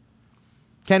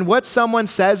 Can what someone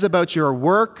says about your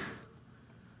work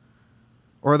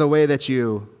or the way that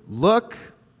you look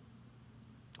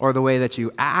or the way that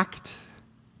you act,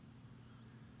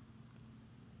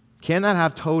 can that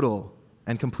have total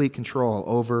and complete control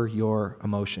over your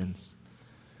emotions?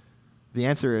 The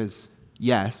answer is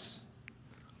yes.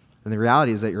 And the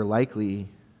reality is that you're likely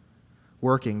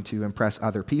working to impress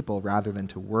other people rather than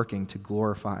to working to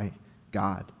glorify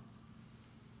God.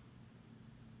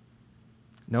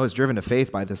 Noah's driven to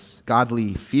faith by this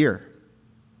godly fear.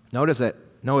 Notice that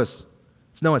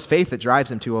it's Noah's faith that drives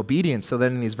him to obedience, so that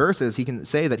in these verses he can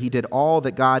say that he did all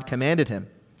that God commanded him.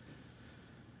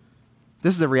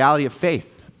 This is the reality of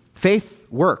faith. Faith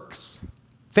works.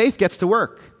 Faith gets to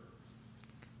work.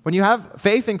 When you have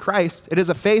faith in Christ, it is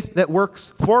a faith that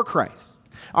works for Christ.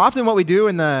 Often what we do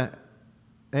in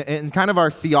kind of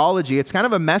our theology, it's kind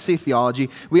of a messy theology,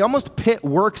 we almost pit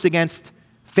works against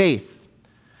faith.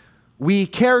 We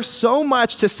care so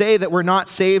much to say that we're not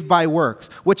saved by works,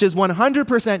 which is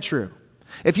 100% true.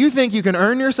 If you think you can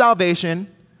earn your salvation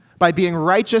by being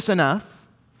righteous enough,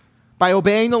 by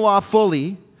obeying the law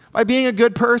fully, by being a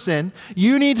good person,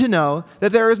 you need to know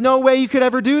that there is no way you could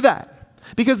ever do that.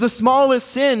 Because the smallest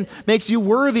sin makes you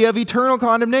worthy of eternal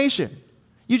condemnation.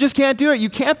 You just can't do it. You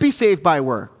can't be saved by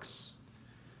works.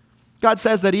 God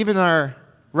says that even our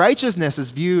righteousness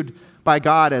is viewed by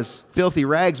God as filthy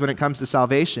rags when it comes to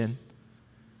salvation.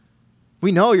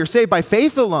 We know you're saved by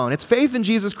faith alone. It's faith in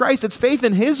Jesus Christ. It's faith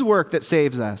in his work that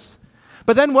saves us.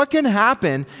 But then what can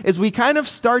happen is we kind of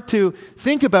start to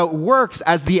think about works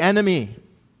as the enemy.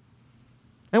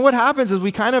 And what happens is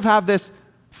we kind of have this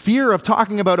fear of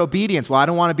talking about obedience. Well, I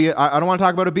don't want to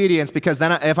talk about obedience because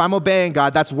then if I'm obeying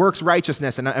God, that's works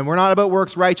righteousness. And we're not about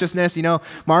works righteousness. You know,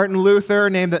 Martin Luther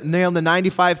nailed the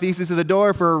 95 Theses to the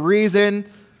door for a reason.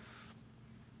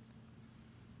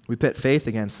 We pit faith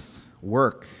against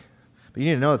work. But you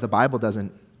need to know that the Bible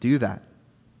doesn't do that.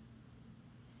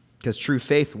 Because true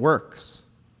faith works.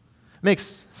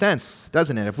 Makes sense,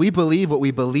 doesn't it? If we believe what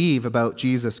we believe about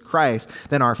Jesus Christ,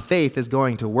 then our faith is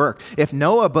going to work. If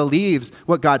Noah believes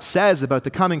what God says about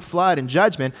the coming flood and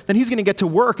judgment, then he's going to get to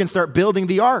work and start building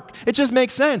the ark. It just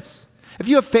makes sense. If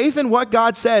you have faith in what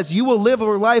God says, you will live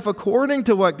your life according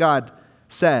to what God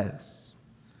says.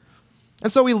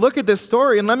 And so we look at this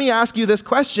story, and let me ask you this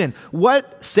question.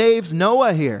 What saves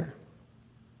Noah here?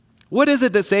 What is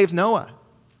it that saves Noah?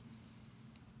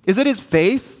 Is it his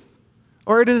faith?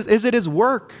 Or is it his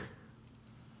work?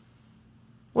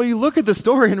 Well, you look at the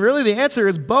story, and really the answer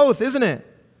is both, isn't it?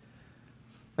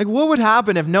 Like, what would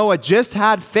happen if Noah just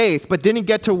had faith but didn't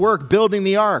get to work building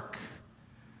the ark?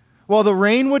 Well, the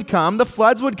rain would come, the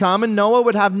floods would come, and Noah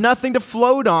would have nothing to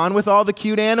float on with all the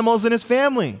cute animals in his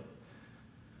family.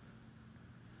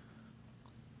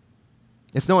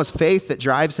 It's Noah's faith that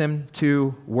drives him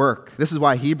to work. This is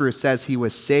why Hebrews says he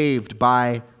was saved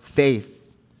by faith.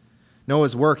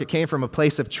 Noah's work, it came from a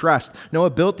place of trust.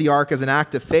 Noah built the ark as an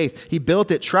act of faith. He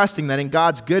built it trusting that in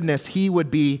God's goodness he would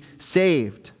be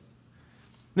saved.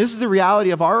 This is the reality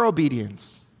of our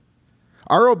obedience.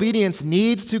 Our obedience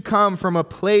needs to come from a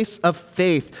place of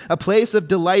faith, a place of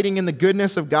delighting in the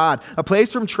goodness of God, a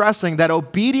place from trusting that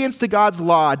obedience to God's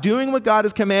law, doing what God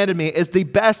has commanded me, is the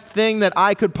best thing that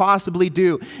I could possibly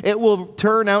do. It will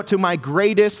turn out to my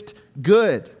greatest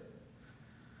good.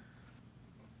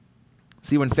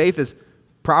 See, when faith is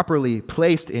properly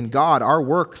placed in God, our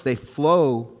works, they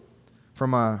flow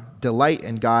from a delight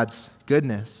in God's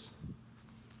goodness.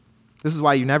 This is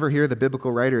why you never hear the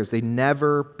biblical writers, they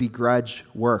never begrudge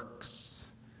works.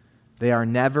 They are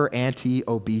never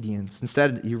anti-obedience.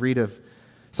 Instead, you read of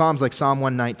Psalms like Psalm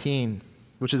 119,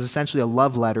 which is essentially a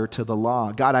love letter to the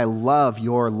law. God, I love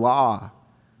your law.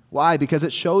 Why? Because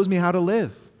it shows me how to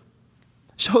live.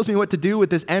 It shows me what to do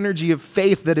with this energy of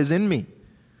faith that is in me.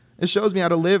 It shows me how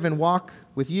to live and walk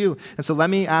with you. And so let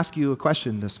me ask you a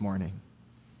question this morning.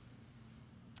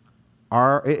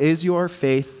 Is your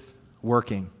faith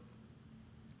working?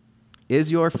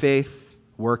 Is your faith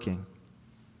working?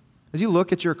 As you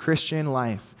look at your Christian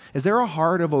life, is there a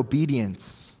heart of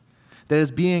obedience that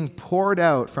is being poured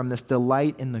out from this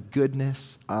delight in the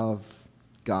goodness of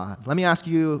God? Let me ask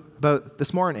you about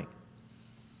this morning.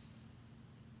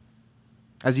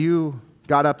 As you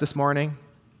got up this morning,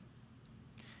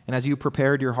 and as you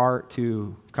prepared your heart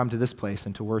to come to this place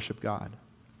and to worship God,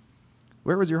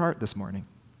 where was your heart this morning?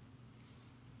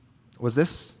 Was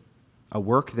this a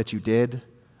work that you did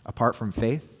apart from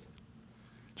faith?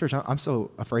 Church, I'm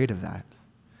so afraid of that.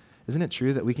 Isn't it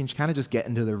true that we can kind of just get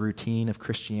into the routine of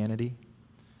Christianity?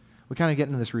 We kind of get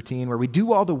into this routine where we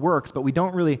do all the works, but we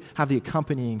don't really have the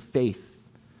accompanying faith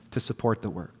to support the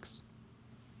works.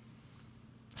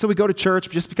 So we go to church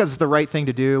just because it's the right thing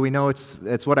to do. We know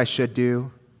it's what I should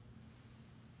do.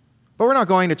 But we're not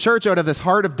going to church out of this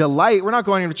heart of delight. We're not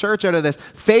going to church out of this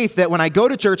faith that when I go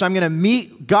to church, I'm going to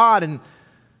meet God in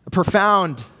a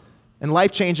profound and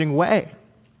life-changing way.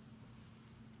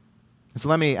 And so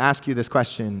let me ask you this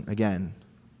question again.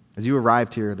 As you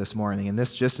arrived here this morning, and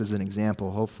this just as an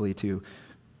example, hopefully to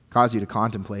cause you to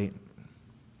contemplate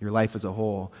your life as a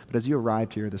whole, but as you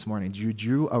arrived here this morning, did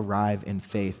you arrive in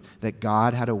faith that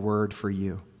God had a word for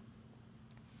you?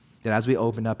 That as we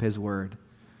opened up his word,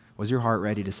 was your heart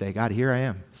ready to say, God, here I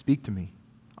am. Speak to me.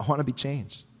 I want to be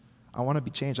changed. I want to be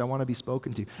changed. I want to be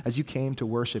spoken to. As you came to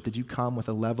worship, did you come with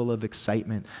a level of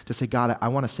excitement to say, God, I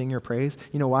want to sing your praise?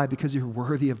 You know why? Because you're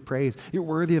worthy of praise. You're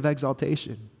worthy of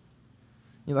exaltation.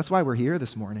 You know, that's why we're here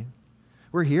this morning.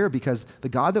 We're here because the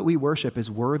God that we worship is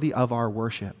worthy of our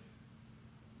worship.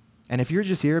 And if you're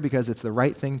just here because it's the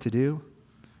right thing to do,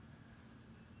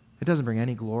 it doesn't bring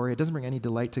any glory. It doesn't bring any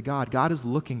delight to God. God is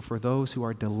looking for those who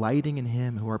are delighting in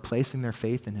him, who are placing their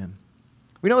faith in him.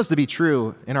 We know this to be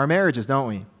true in our marriages, don't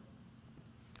we?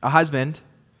 A husband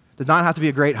does not have to be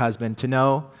a great husband to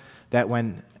know that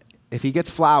if he gets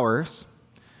flowers,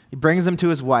 he brings them to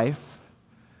his wife,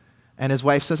 and his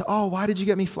wife says, oh, why did you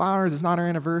get me flowers? It's not our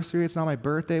anniversary. It's not my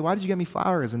birthday. Why did you get me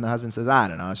flowers? And the husband says, I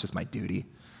don't know. It's just my duty.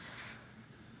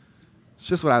 It's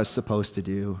just what I was supposed to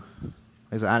do.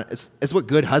 It's what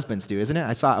good husbands do, isn't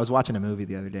it? I was watching a movie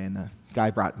the other day, and the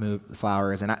guy brought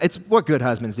flowers, and it's what good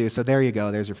husbands do. So there you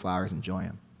go. There's your flowers. Enjoy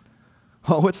them.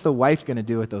 Well, what's the wife going to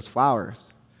do with those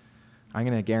flowers? I'm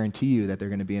going to guarantee you that they're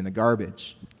going to be in the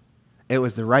garbage. It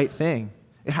was the right thing.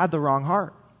 It had the wrong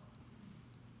heart.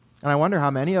 And I wonder how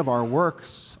many of our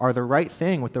works are the right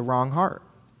thing with the wrong heart.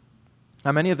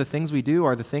 How many of the things we do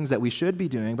are the things that we should be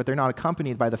doing, but they're not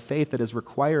accompanied by the faith that is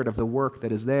required of the work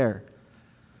that is there.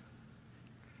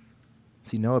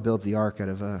 See, Noah builds the ark out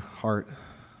of a heart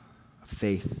of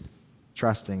faith,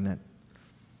 trusting that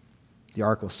the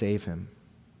ark will save him,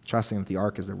 trusting that the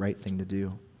ark is the right thing to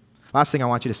do. Last thing I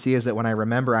want you to see is that when I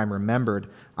remember I'm remembered,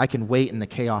 I can wait in the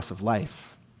chaos of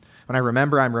life. When I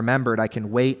remember I'm remembered, I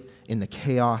can wait in the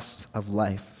chaos of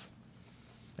life.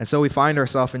 And so we find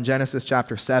ourselves in Genesis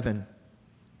chapter 7,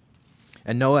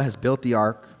 and Noah has built the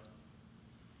ark,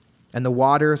 and the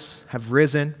waters have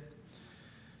risen.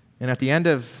 And at the end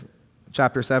of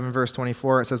chapter 7, verse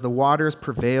 24, it says, the waters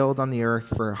prevailed on the earth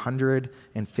for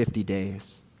 150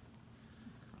 days.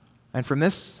 And from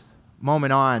this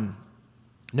moment on,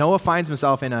 Noah finds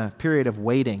himself in a period of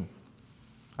waiting.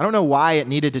 I don't know why it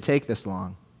needed to take this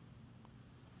long.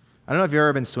 I don't know if you've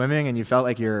ever been swimming and you felt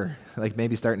like you're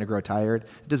maybe starting to grow tired.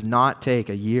 It does not take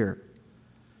a year.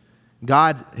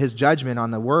 God, his judgment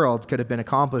on the world could have been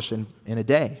accomplished in a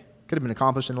day. Could have been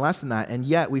accomplished in less than that. And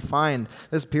yet we find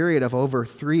this period of over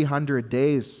 300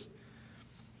 days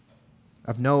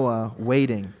of Noah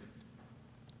waiting.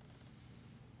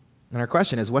 And our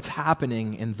question is, what's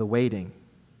happening in the waiting?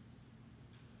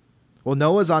 Well,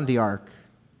 Noah's on the ark.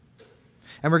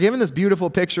 And we're given this beautiful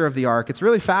picture of the ark. It's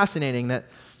really fascinating that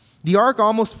the ark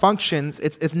almost functions,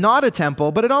 it's not a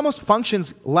temple, but it almost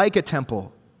functions like a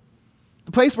temple.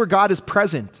 The place where God is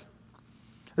present.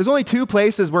 There's only two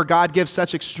places where God gives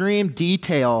such extreme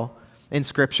detail in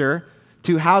Scripture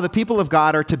to how the people of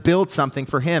God are to build something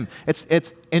for him.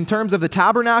 It's in terms of the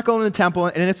tabernacle and the temple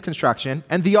and its construction,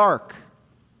 and the ark.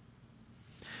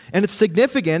 And it's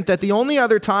significant that the only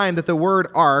other time that the word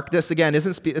ark, this again,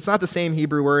 it's not the same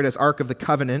Hebrew word as Ark of the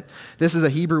Covenant. This is a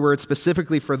Hebrew word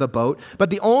specifically for the boat. But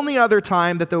the only other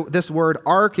time that this word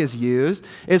ark is used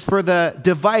is for the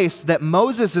device that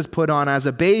Moses is put on as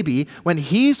a baby when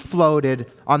he's floated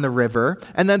on the river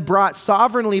and then brought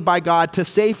sovereignly by God to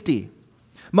safety.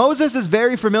 Moses is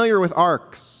very familiar with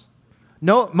arks.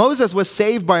 Moses was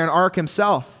saved by an ark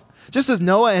himself. Just as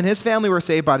Noah and his family were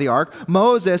saved by the ark,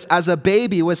 Moses, as a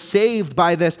baby, was saved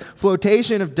by this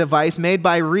flotation of device made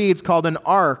by reeds called an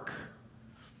ark.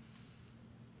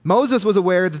 Moses was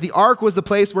aware that the ark was the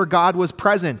place where God was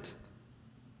present.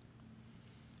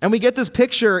 And we get this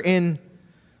picture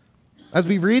as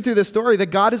we read through this story, that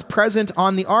God is present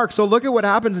on the ark. So look at what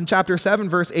happens in chapter 7,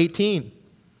 verse 18.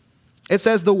 It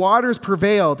says, the waters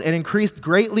prevailed and increased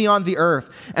greatly on the earth,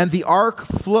 and the ark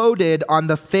floated on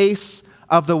the face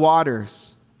of the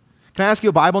waters. Can I ask you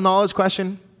a Bible knowledge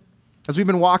question? As we've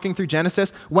been walking through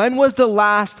Genesis, when was the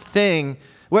last time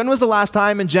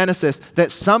in Genesis that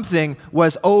something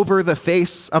was over the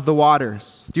face of the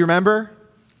waters? Do you remember?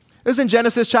 It was in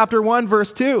Genesis chapter 1,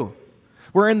 verse 2.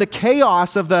 We're in the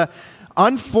chaos of the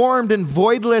unformed and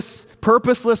voidless,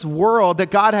 purposeless world that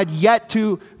God had yet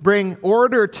to bring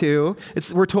order to.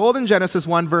 We're told in Genesis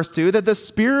 1, verse 2, that the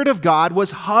Spirit of God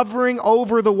was hovering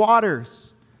over the waters.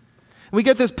 We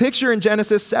get this picture in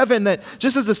Genesis 7 that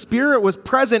just as the Spirit was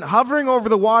present, hovering over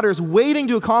the waters, waiting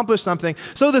to accomplish something,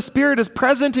 so the Spirit is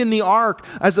present in the ark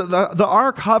as the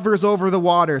ark hovers over the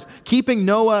waters, keeping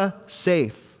Noah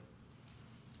safe.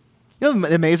 You know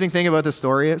the amazing thing about this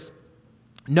story is?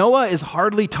 Noah is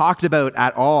hardly talked about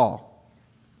at all.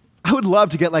 I would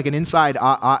love to get like an inside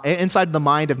the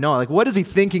mind of Noah. Like, what is he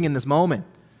thinking in this moment?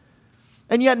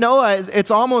 And yet Noah,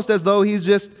 it's almost as though he's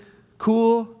just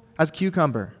cool as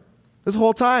cucumber this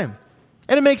whole time.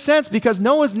 And it makes sense because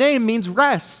Noah's name means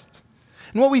rest.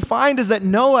 And what we find is that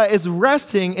Noah is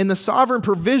resting in the sovereign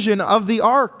provision of the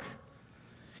ark.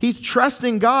 He's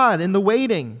trusting God in the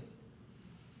waiting.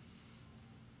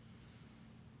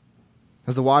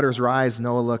 As the waters rise,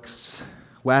 Noah looks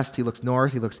west, he looks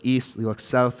north, he looks east, he looks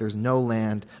south. There's no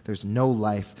land, there's no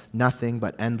life, nothing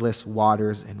but endless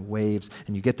waters and waves.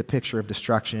 And you get the picture of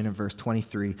destruction in verse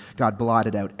 23. God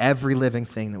blotted out every living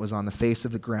thing that was on the face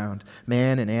of the ground,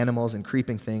 man and animals and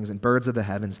creeping things and birds of the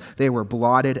heavens. They were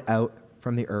blotted out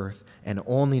from the earth, and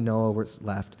only Noah was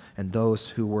left and those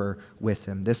who were with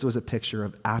him. This was a picture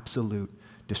of absolute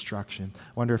destruction. I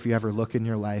wonder if you ever look in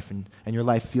your life and your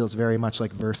life feels very much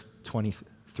like verse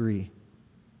 23.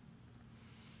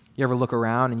 You ever look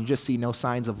around and you just see no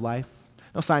signs of life,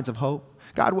 no signs of hope?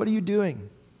 God, what are you doing?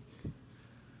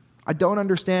 I don't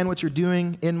understand what you're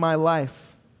doing in my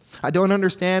life. I don't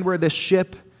understand where this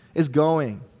ship is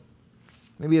going.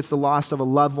 Maybe it's the loss of a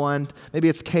loved one. Maybe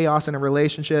it's chaos in a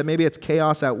relationship. Maybe it's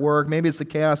chaos at work. Maybe it's the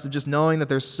chaos of just knowing that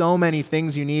there's so many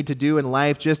things you need to do in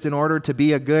life just in order to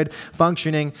be a good,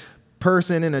 functioning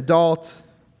person, an adult.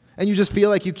 And you just feel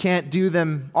like you can't do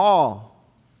them all.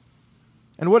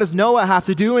 And what does Noah have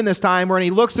to do in this time when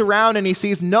he looks around and he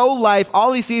sees no life?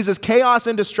 All he sees is chaos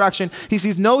and destruction. He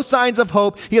sees no signs of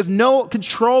hope. He has no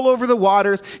control over the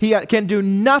waters. He can do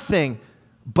nothing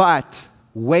but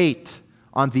wait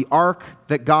on the ark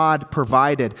that God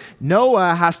provided.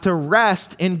 Noah has to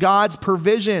rest in God's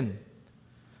provision.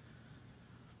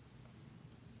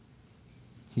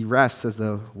 He rests as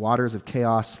the waters of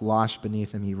chaos slosh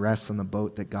beneath him. He rests on the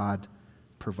boat that God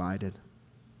provided.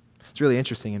 It's really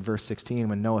interesting in verse 16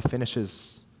 when Noah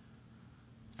finishes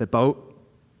the boat.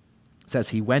 It says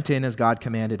he went in as God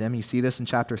commanded him. You see this in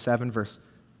chapter 7, verse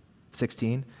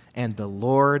 16. And the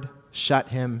Lord shut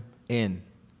him in.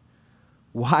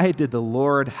 Why did the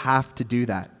Lord have to do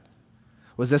that?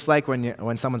 Was this like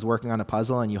when someone's working on a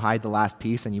puzzle and you hide the last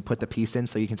piece and you put the piece in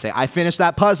so you can say, I finished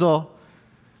that puzzle?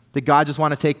 Did God just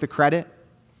want to take the credit?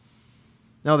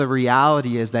 No, the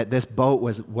reality is that this boat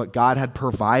was what God had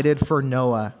provided for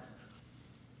Noah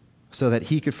so that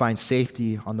he could find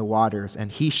safety on the waters,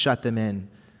 and he shut them in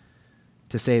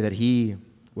to say that he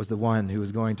was the one who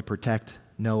was going to protect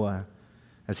Noah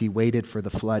as he waited for the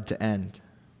flood to end.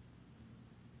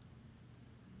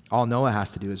 All Noah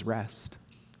has to do is rest.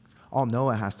 All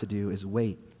Noah has to do is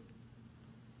wait.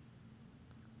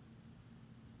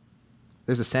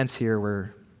 There's a sense here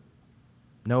where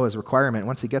Noah's requirement,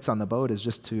 once he gets on the boat, is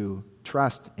just to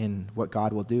trust in what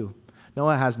God will do.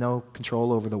 Noah has no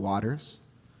control over the waters.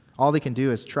 All he can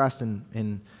do is trust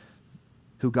in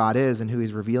who God is and who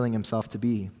he's revealing himself to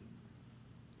be.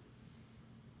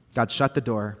 God shut the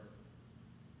door.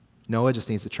 Noah just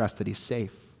needs to trust that he's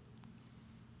safe.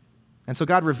 And so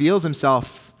God reveals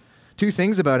himself, two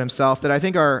things about himself that I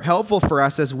think are helpful for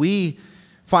us as we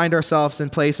find ourselves in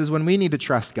places when we need to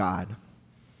trust God.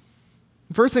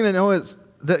 The first thing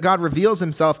that God reveals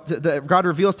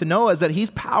to Noah is that he's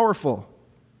powerful.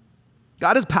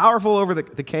 God is powerful over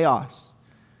the chaos.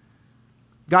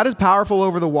 God is powerful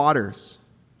over the waters.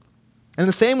 And in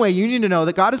the same way, you need to know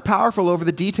that God is powerful over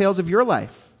the details of your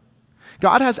life.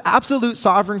 God has absolute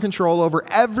sovereign control over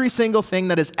every single thing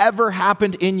that has ever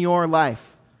happened in your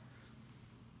life.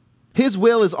 His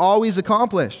will is always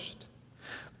accomplished.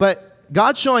 But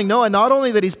God's showing Noah not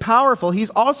only that he's powerful, he's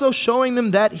also showing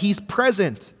them that he's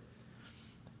present.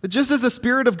 That just as the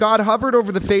Spirit of God hovered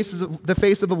over the face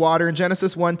of the water in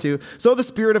Genesis 1:2, so the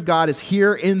Spirit of God is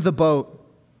here in the boat.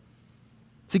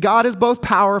 See, God is both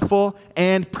powerful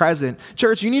and present.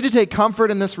 Church, you need to take comfort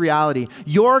in this reality.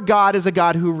 Your God is a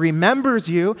God who remembers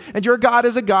you, and your God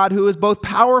is a God who is both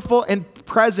powerful and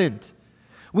present.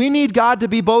 We need God to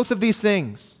be both of these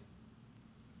things.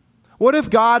 What if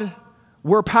God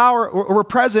were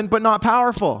present but not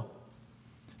powerful?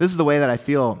 This is the way that I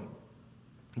feel,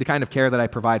 the kind of care that I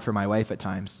provide for my wife at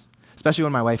times, especially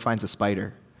when my wife finds a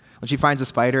spider. When she finds a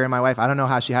spider in my wife, I don't know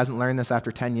how she hasn't learned this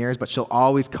after 10 years, but she'll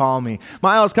always call me,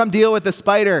 Miles, come deal with the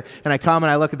spider. And I come and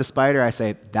I look at the spider, I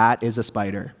say, that is a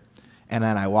spider. And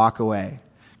then I walk away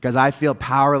because I feel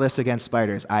powerless against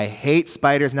spiders. I hate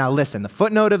spiders. Now listen, the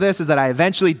footnote of this is that I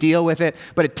eventually deal with it,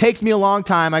 but it takes me a long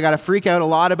time. I got to freak out a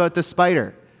lot about this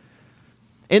spider.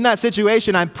 In that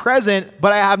situation, I'm present,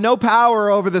 but I have no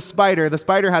power over the spider. The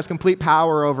spider has complete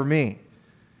power over me.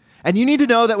 And you need to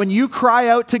know that when you cry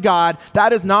out to God,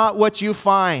 that is not what you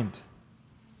find.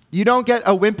 You don't get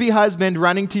a wimpy husband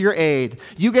running to your aid.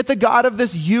 You get the God of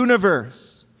this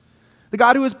universe, the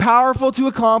God who is powerful to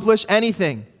accomplish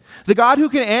anything, the God who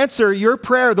can answer your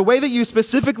prayer the way that you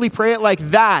specifically pray it like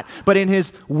that, but in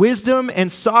his wisdom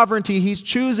and sovereignty, he's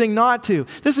choosing not to.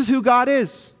 This is who God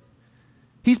is.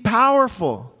 He's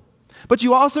powerful. But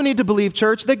you also need to believe,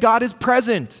 church, that God is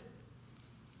present.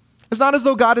 It's not as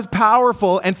though God is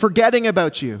powerful and forgetting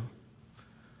about you.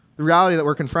 The reality that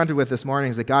we're confronted with this morning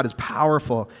is that God is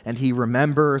powerful and he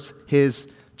remembers his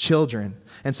children.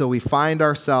 And so we find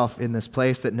ourselves in this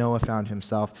place that Noah found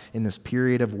himself, in this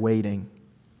period of waiting.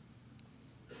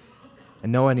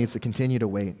 And Noah needs to continue to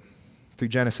wait. Through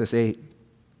Genesis 8, it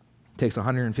takes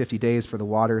 150 days for the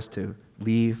waters to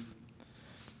leave.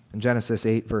 In Genesis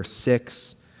 8, verse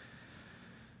 6,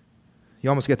 you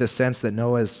almost get this sense that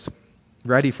Noah's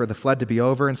ready for the flood to be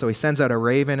over, and so he sends out a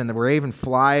raven, and the raven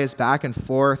flies back and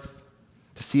forth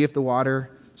to see if the waters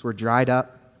were dried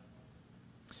up,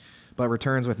 but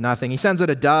returns with nothing. He sends out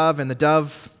a dove, and the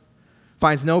dove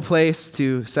finds no place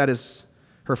to set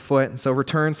her foot, and so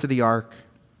returns to the ark.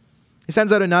 He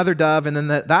sends out another dove, and then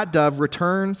that dove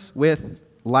returns with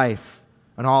life,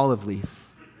 an olive leaf.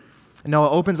 And Noah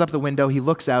opens up the window, he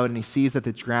looks out, and he sees that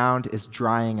the ground is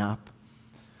drying up,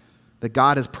 that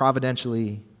God has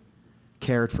providentially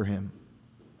cared for him.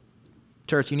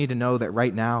 Church, you need to know that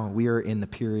right now we are in the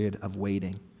period of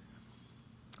waiting.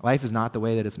 Life is not the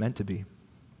way that it's meant to be.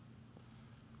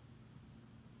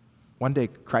 One day,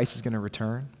 Christ is going to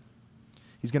return.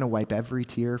 He's going to wipe every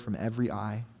tear from every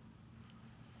eye.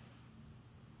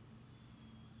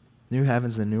 New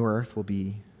heavens and new earth will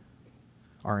be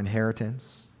our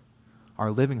inheritance.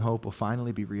 Our living hope will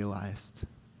finally be realized.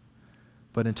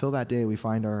 But until that day, we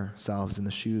find ourselves in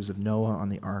the shoes of Noah on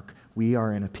the ark. We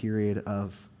are in a period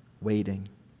of waiting.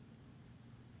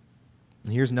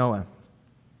 And here's Noah,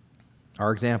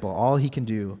 our example. All he can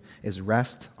do is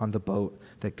rest on the boat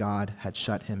that God had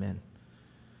shut him in.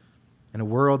 In a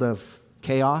world of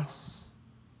chaos,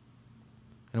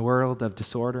 in a world of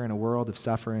disorder, in a world of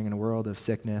suffering, in a world of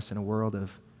sickness, in a world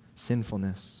of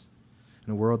sinfulness,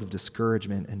 in a world of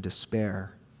discouragement and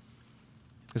despair,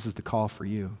 this is the call for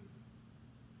you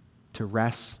to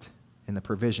rest in the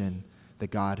provision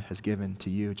that God has given to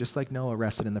you, just like Noah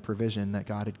rested in the provision that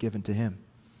God had given to him.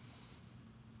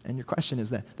 And your question is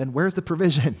then where's the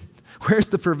provision? Where's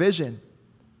the provision?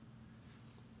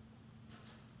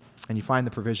 And you find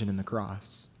the provision in the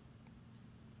cross.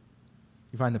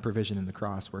 You find the provision in the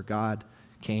cross where God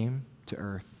came to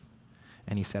earth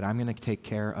and he said, I'm going to take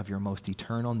care of your most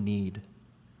eternal need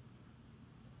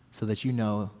so that you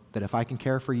know that if I can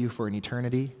care for you for an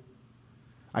eternity,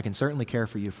 I can certainly care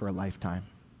for you for a lifetime.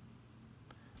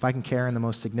 If I can care in the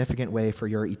most significant way for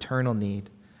your eternal need,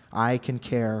 I can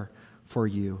care for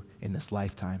you in this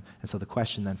lifetime. And so the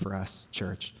question then for us,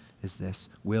 church, is this: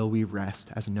 will we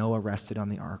rest as Noah rested on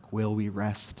the ark? Will we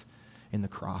rest in the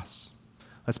cross?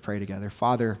 Let's pray together.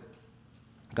 Father,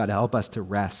 God, help us to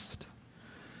rest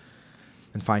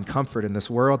and find comfort in this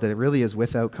world that it really is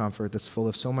without comfort, that's full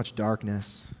of so much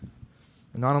darkness.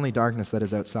 And not only darkness that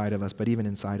is outside of us, but even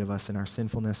inside of us in our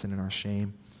sinfulness and in our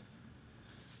shame.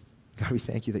 God, we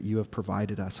thank you that you have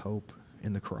provided us hope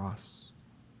in the cross.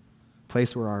 A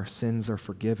place where our sins are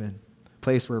forgiven. A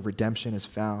place where redemption is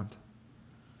found.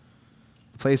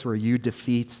 A place where you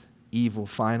defeat evil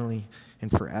finally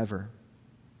and forever.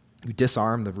 You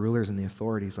disarm the rulers and the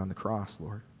authorities on the cross,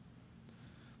 Lord.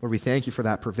 Lord, we thank you for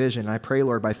that provision. And I pray,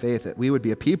 Lord, by faith, that we would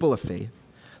be a people of faith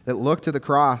that look to the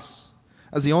cross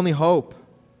as the only hope,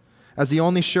 as the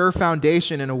only sure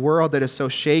foundation in a world that is so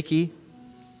shaky,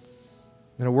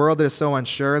 in a world that is so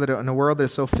unsure, in a world that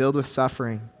is so filled with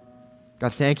suffering.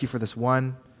 God, thank you for this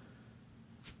one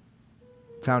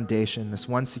foundation, this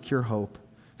one secure hope,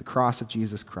 the cross of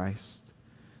Jesus Christ,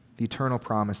 the eternal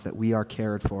promise that we are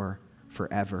cared for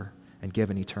forever and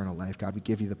given eternal life. God, we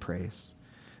give you the praise,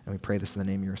 and we pray this in the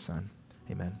name of your Son.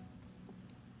 Amen.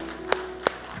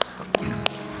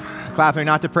 Clapping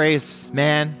not to praise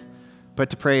man, but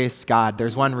to praise God.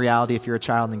 There's one reality if you're a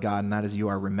child in God, and that is you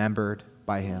are remembered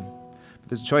by him. But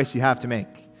there's a choice you have to make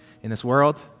in this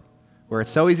world where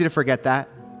it's so easy to forget that.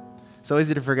 So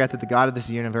easy to forget that the God of this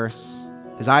universe,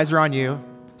 his eyes are on you,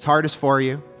 his heart is for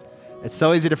you. It's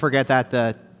so easy to forget that.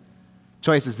 The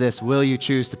choice is this: will you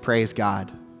choose to praise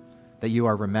God, that you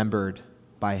are remembered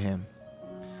by him?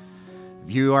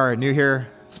 If you are new here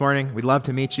this morning, we'd love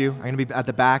to meet you. I'm going to be at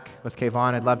the back with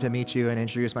Kayvon. I'd love to meet you and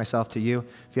introduce myself to you.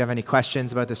 If you have any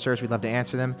questions about this church, we'd love to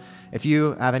answer them. If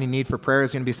you have any need for prayer,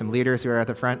 there's going to be some leaders who are at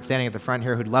the front, standing at the front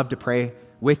here, who'd love to pray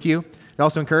with you. I'd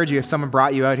also encourage you, if someone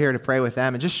brought you out here, to pray with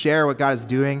them and just share what God is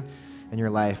doing in your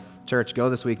life. Church, go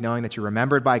this week knowing that you're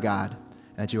remembered by God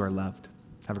and that you are loved.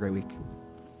 Have a great week.